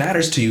one else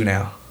matters to you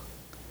now.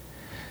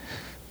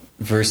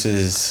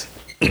 Versus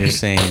you're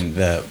saying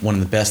that one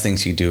of the best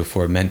things you do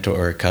for a mentor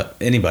or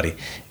anybody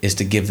is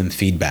to give them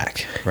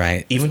feedback,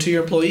 right? Even to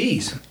your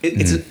employees.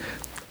 It's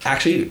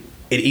actually,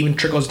 it even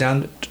trickles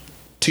down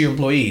to your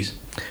employees.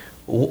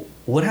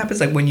 What happens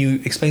like when you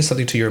explain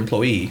something to your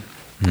employee,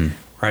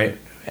 right?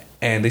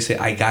 And they say,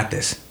 "I got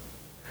this."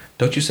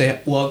 Don't you say,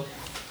 "Well,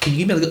 can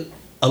you give me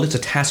a list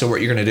of tasks of what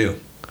you're going to do?"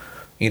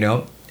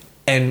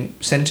 And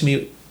send it to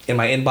me in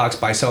my inbox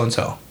by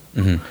so-and-so.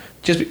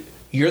 Just,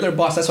 you're their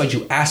boss. That's why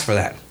you asked for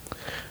that.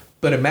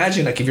 But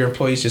imagine like if your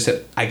employees just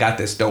said, "I got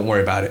this, don't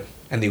worry about it,"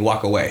 and they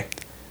walk away.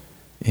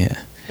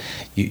 Yeah.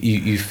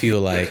 You feel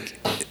like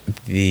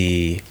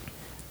they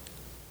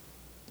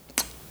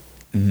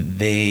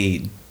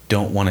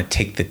don't want to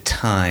take the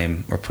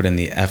time or put in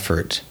the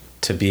effort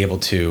to be able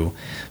to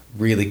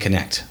really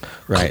connect,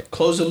 right?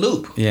 Close the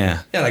loop.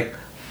 Yeah. Yeah,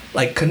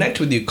 like connect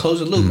with you, close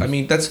the loop. I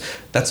mean, that's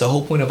the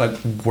whole point of like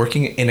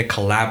working in a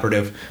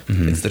collaborative.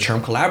 It's the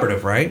term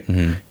collaborative, right?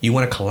 You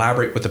want to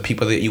collaborate with the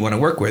people that you want to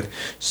work with.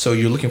 So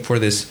you're looking for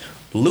this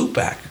loop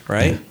back,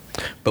 right?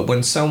 But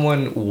when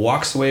someone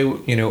walks away,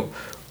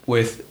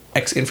 with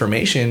X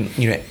information,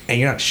 and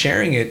you're not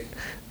sharing it,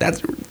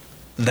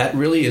 that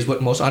really is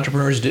what most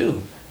entrepreneurs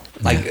do.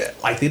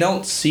 Like they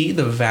don't see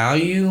the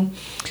value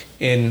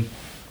in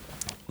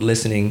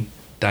listening,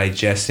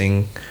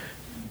 digesting,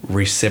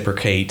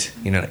 reciprocate,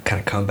 kind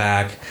of come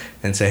back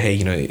and say,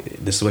 "Hey,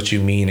 this is what you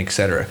mean,"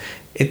 etc.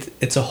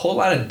 It's a whole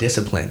lot of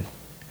discipline.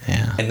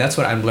 Yeah. And that's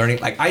what I'm learning.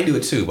 Like, I do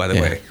it too, by the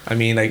way. I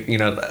mean, like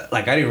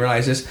I didn't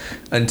realize this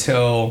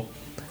until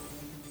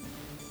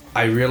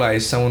I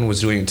realized someone was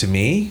doing it to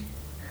me.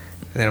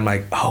 And then I'm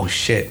like, "Oh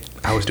shit,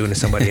 I was doing it to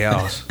somebody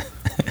else."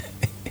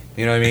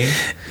 You know what I mean?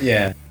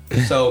 Yeah.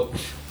 So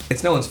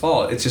it's no one's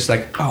fault. It's just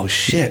like, "Oh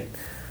shit,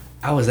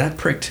 I was that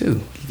prick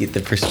too." You get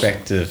the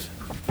perspective.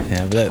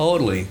 Yeah, but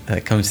Totally.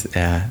 That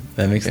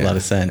makes a lot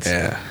of sense.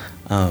 Yeah.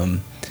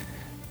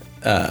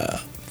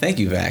 Thank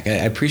you, Vac. I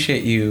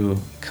appreciate you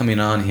coming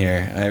on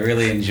here. I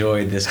really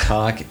enjoyed this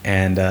talk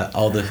and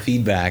all the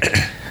feedback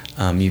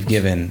you've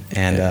given,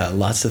 and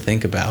lots to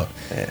think about.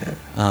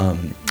 Yeah.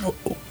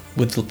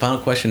 With the final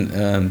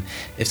question,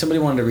 if somebody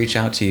wanted to reach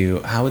out to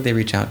you, how would they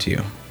reach out to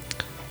you?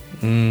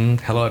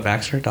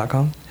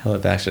 Hello@Vaxter.com.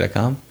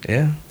 Hello@Vaxter.com?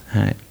 Yeah.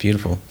 All right,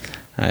 beautiful.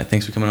 All right,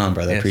 thanks for coming on,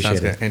 brother. I appreciate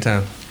it. Sounds good.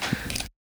 Anytime.